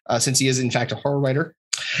you, since he is in fact a horror writer.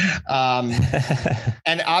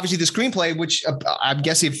 And obviously the screenplay, which I'm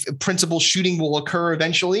guessing if principal shooting will occur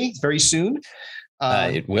eventually, very soon.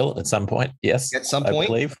 It will at some point. Yes. At some point. I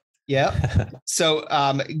believe. Yeah. So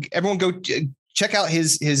everyone go check out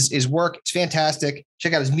his work. It's fantastic.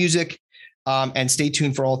 Check out his music, and stay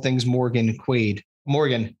tuned for all things Morgan Quaid.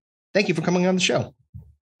 Morgan, thank you for coming on the show.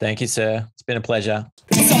 Thank you, sir. It's been a pleasure.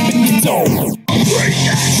 Something you don't. Bring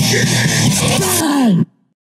that shit.